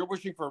mean, you're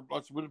wishing for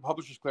let's win a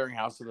Publishers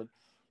Clearinghouse so that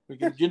we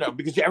can,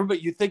 because everybody,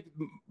 you think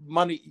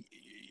money,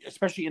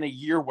 especially in a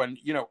year when,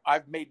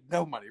 I've made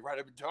no money, right?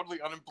 I've been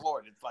totally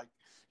unemployed. It's like,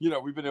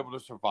 we've been able to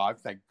survive,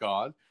 thank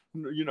God.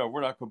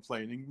 We're not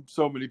complaining.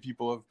 So many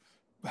people have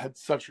had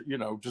such,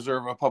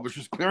 deserve a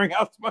Publishers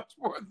Clearinghouse much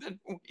more than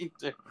we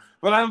do.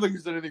 But I don't think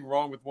there's anything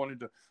wrong with wanting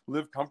to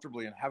live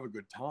comfortably and have a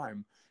good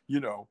time.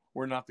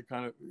 We're not the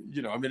kind of,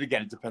 I mean,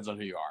 again, it depends on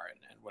who you are and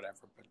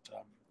whatever. But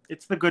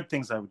it's the good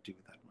things I would do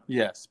with that money.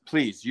 Yes,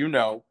 please,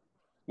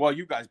 well,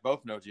 you guys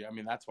both know Diego. I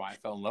mean, that's why I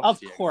fell in love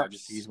with Diego. Of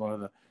course.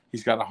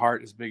 He's got a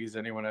heart as big as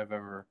anyone I've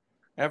ever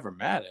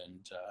met.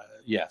 And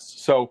yes.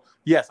 So,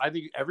 yes, I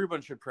think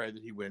everyone should pray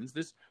that he wins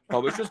this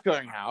Publishers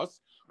Clearinghouse.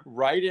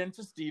 Write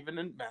into Stephen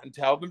and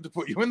tell them to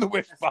put you in the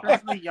wish box.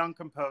 Especially young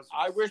composers.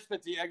 I wish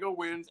that Diego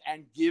wins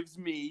and gives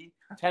me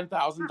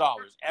 $10,000.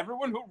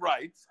 Everyone who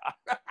writes.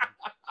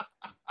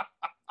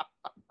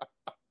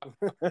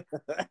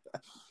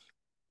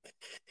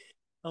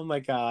 Oh, my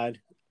God.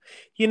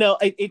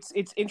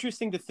 It's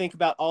interesting to think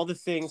about all the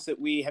things that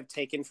we have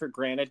taken for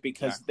granted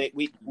because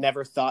we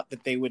never thought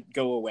that they would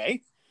go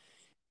away.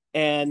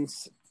 And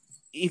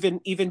even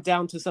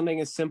down to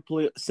something as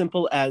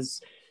simple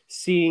as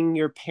seeing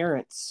your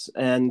parents.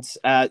 And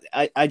I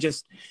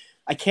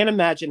can't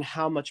imagine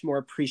how much more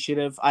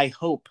appreciative I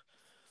hope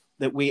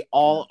that we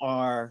all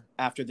are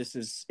after this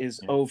is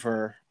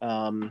over.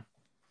 And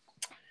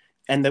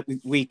that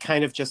we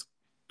kind of just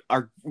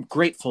are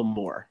grateful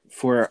more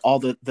for all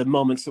the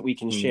moments that we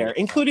can share,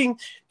 including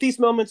these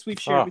moments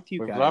we've shared with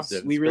you guys.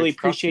 We really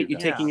appreciate you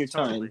taking your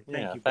time.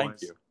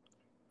 Thank you.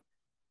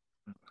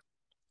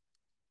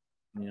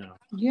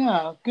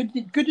 Yeah.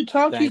 Good to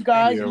talk to you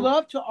guys.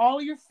 Love to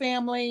all your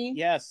family.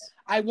 Yes.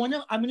 I'm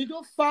gonna do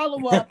a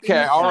follow-up.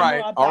 Okay, all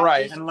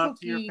right. And love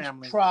to your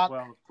family as well,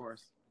 of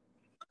course.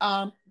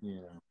 Yeah.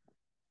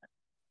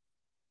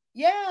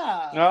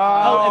 And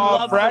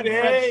love Fred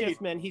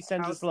Schiffman. He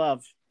sends us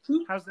love.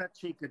 How's that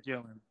Chica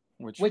doing?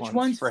 Which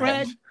one's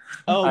Fred?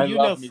 Oh, I you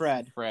know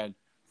Fred.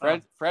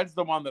 Fred's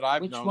the one that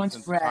I've known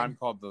since a time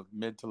called the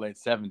mid to late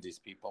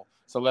 70s people.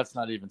 So let's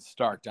not even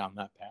start down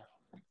that path.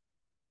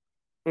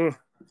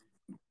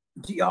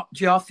 Do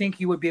y'all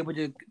think you would be able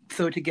to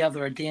throw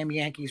together a Damn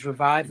Yankees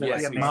revival?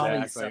 Yes, like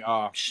exactly.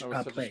 That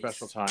was such a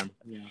special time.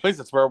 Yeah. Please,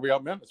 that's where we all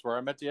met. That's where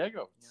I met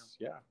Diego.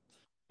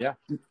 Yeah.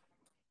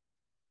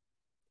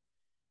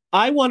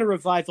 I want a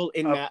revival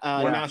in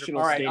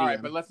National Stadium. All right,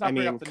 but let's not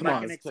bring up the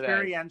Nationals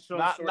today.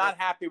 Not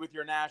happy with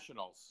your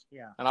Nationals.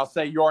 Yeah. And I'll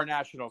say your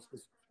Nationals.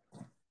 Is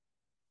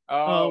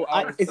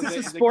this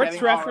a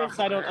sports reference?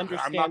 I don't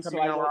understand, so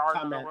I won't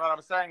comment. What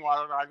I'm saying,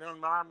 I'm going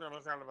to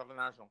understand about the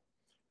Nationals.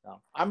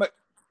 No.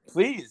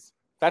 Please.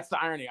 That's the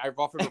irony. I've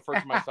often referred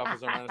to myself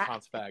as a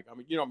Renaissance fag. I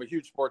mean, I'm a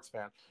huge sports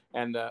fan.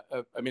 And,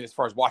 as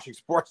far as watching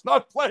sports,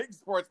 not playing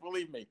sports,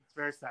 believe me. It's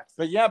very sexy.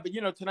 But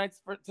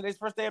today's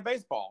first day of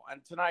baseball.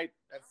 And tonight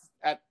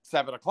at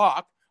 7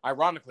 o'clock,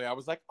 ironically, I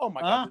was like, oh,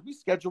 my God, did we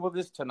schedule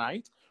this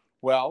tonight?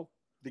 Well,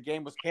 the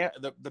game was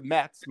the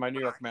Mets, my New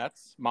York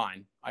Mets,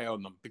 mine. I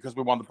own them because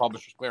we won the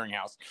Publishers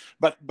Clearinghouse.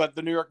 But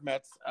the New York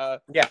Mets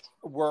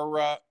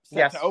were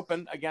set to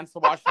open against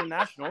the Washington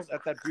Nationals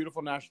at that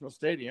beautiful National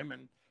Stadium.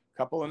 And a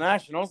couple of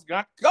nationals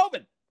got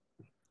COVID.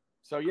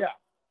 So yeah,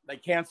 they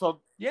canceled.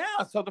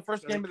 Yeah, so the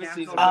first game of the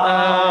season.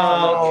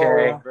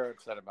 Okay. Very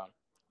upset about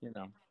it. You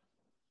know.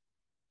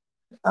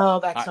 Oh,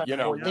 that's You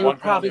know, unfortunate. They were one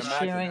can probably only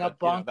imagine, sharing a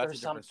but, you know, bunk that's or a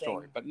different something.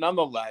 story. But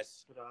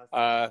nonetheless,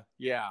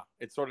 yeah,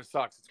 it sort of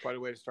sucks. It's quite a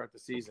way to start the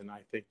season,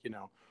 I think. You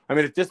know, I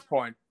mean, at this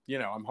point, you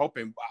know, I'm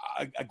hoping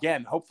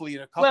again, hopefully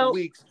in a couple of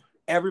weeks,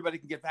 everybody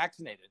can get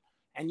vaccinated.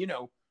 And you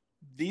know,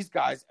 these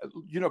guys,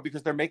 you know,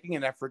 because they're making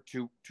an effort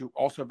to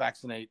also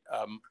vaccinate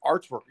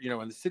arts work, you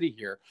know, in the city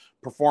here,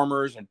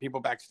 performers and people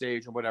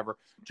backstage and whatever,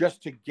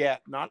 just to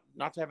get not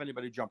to have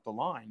anybody jump the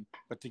line,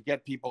 but to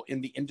get people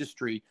in the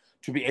industry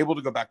to be able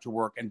to go back to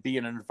work and be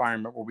in an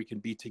environment where we can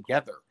be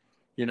together,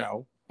 you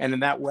know. And in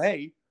that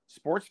way,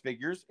 sports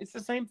figures, it's the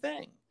same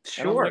thing.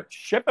 Sure. Like,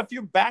 ship a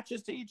few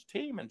batches to each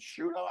team and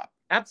shoot up.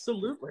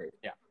 Absolutely.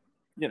 Yeah.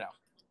 You know.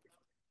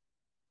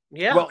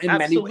 Yeah, well, in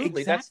absolutely. many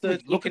ways, That's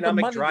the look economic at the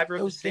money driver that of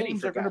the those city.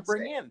 teams For are going to God's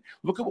bring sake. in.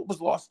 Look at what was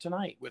lost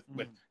tonight with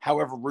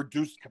however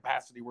reduced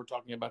capacity we're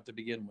talking about to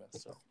begin with.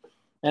 So,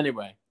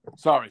 anyway,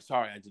 sorry,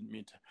 I didn't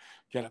mean to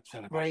get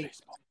upset about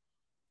baseball.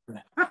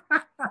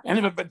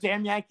 Anyway, but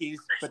damn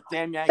Yankees. See,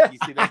 there's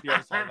the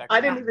other side of that.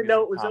 I didn't even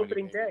know it was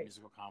opening day.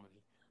 Musical comedy.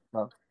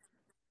 Well,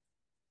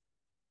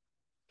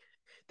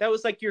 that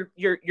was like your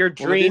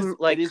dream,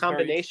 it is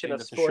combination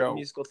of sport and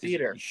musical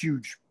theater.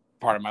 Huge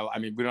part of my life. I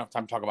mean, we don't have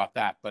time to talk about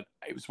that, but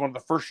it was one of the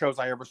first shows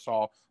I ever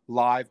saw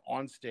live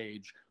on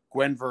stage.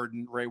 Gwen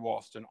Verdon, Ray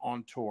Walston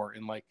on tour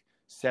in like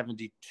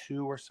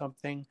 72 or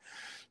something.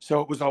 So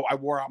it was, I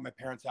wore out my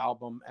parents'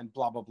 album and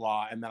blah, blah,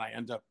 blah. And then I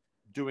end up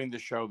doing the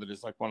show that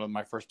is like one of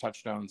my first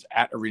touchstones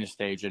at Arena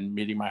Stage and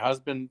meeting my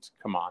husband.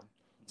 Come on.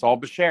 It's all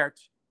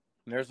beshert.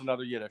 And there's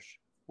another Yiddish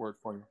word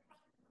for you.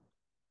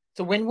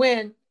 It's a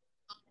win-win.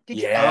 Did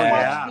you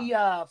watch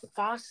the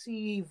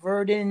Fosse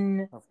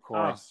Verdon? Of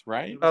course,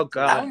 right? Oh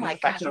God! Oh my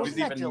gosh! It was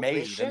Wasn't that even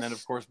delicious? made, and then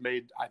of course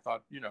made. I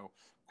thought, you know,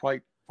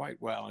 quite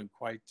well and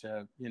quite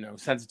you know,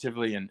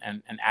 sensitively and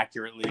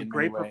accurately in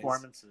great many ways.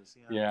 Performances.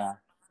 Yeah.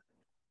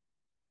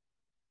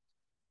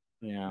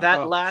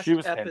 That last she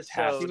was episode.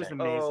 fantastic. She was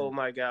amazing. Oh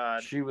my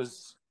God! She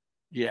was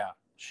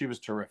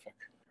terrific.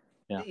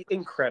 Yeah,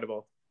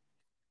 incredible.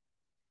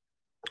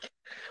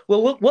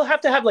 Well, we'll have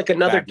to have like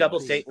another Fabulous. double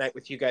date night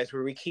with you guys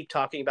where we keep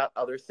talking about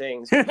other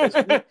things. Because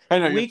I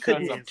know, we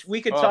could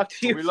talk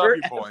to you. We forever. love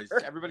you, boys.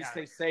 Everybody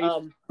stay safe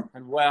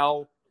and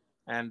well,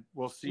 and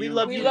we'll see you. We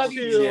love you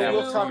too. Yeah,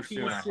 we'll talk to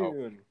you you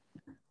soon.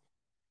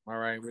 All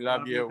right, we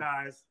love you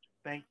guys.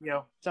 Thank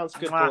you. Sounds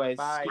good, boys.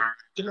 Bye.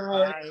 Good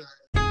night.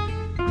 Bye.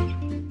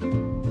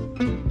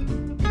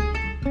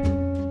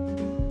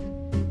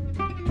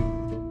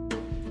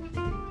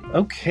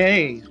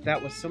 Okay,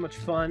 that was so much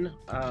fun.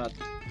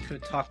 Could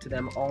have talked to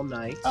them all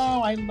night.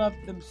 Oh, I love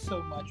them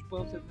so much,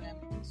 both of them.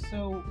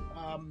 So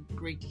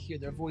great to hear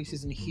their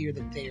voices and hear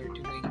that they are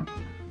doing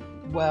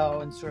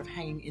well and sort of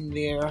hanging in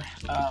there.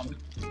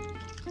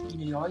 You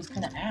know, you always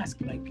kind of ask,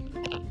 like,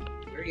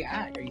 where are you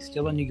at? Are you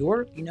still in New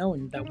York? You know,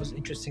 and that was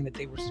interesting that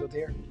they were still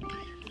there.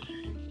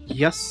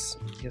 Yes,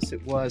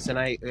 it was, and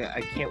I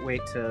can't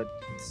wait to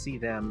see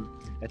them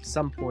at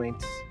some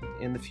point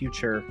in the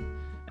future,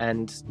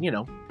 and you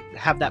know,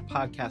 have that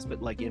podcast,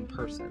 but like in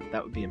person.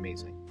 That would be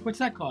amazing. What's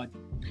that called?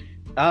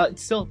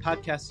 It's still a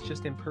podcast,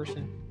 just in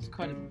person. It's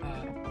called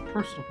a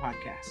personal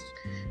podcast.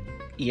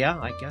 Yeah,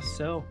 I guess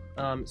so.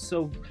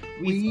 So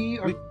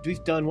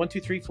we've done 1, 2,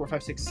 3, 4,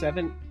 5, 6,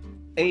 7,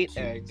 8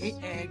 eggs. 8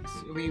 eggs.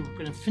 We're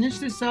gonna finish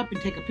this up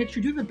and take a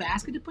picture. Do you have a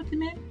basket to put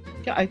them in?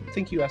 Yeah, I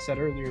think you asked that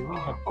earlier. We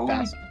have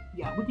baskets.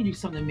 Yeah, we can do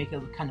something to make it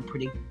look kind of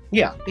pretty.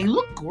 Yeah, they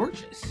look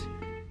gorgeous.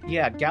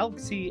 Yeah,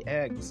 Galaxy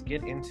eggs.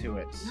 Get into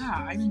it.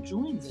 Yeah, I'm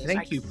enjoying this.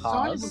 Thank you, Paz. I Paz.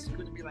 thought it was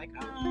going to be like,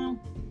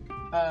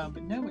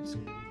 but no,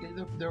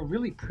 they're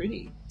really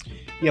pretty.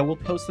 Yeah, we'll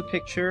post the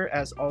picture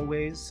as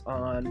always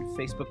on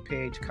Facebook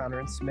page Connor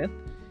and Smith,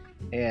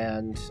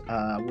 and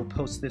we'll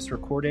post this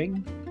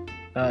recording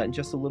in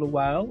just a little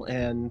while.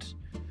 And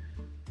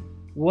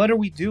what are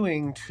we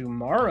doing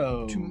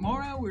tomorrow?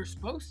 Tomorrow we're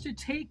supposed to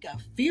take a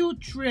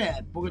field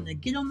trip. We're going to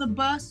get on the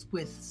bus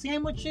with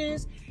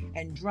sandwiches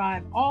and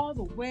drive all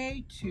the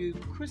way to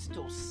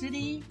Crystal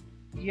City.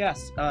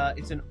 Yes,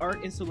 it's an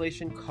art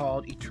installation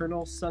called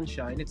Eternal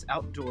Sunshine. It's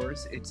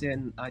outdoors. It's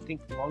in, I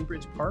think,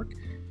 Longbridge Park.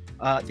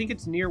 I think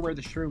it's near where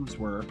the Shrooms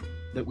were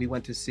that we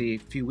went to see a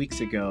few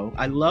weeks ago.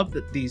 I love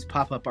that these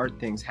pop-up art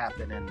things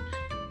happen, and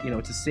you know,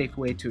 it's a safe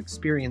way to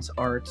experience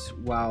art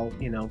while,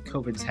 you know,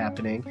 COVID's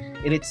happening.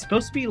 And it's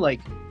supposed to be like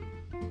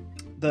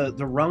the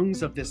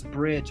rungs of this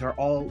bridge are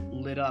all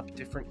lit up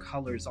different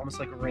colors, almost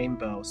like a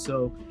rainbow.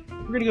 So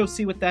we're going to go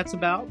see what that's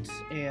about,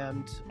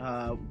 and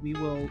we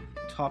will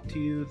talk to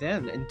you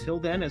then. Until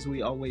then, as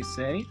we always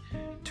say,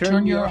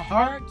 turn your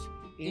heart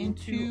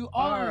into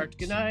art.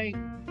 Good night.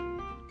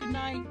 Good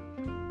night.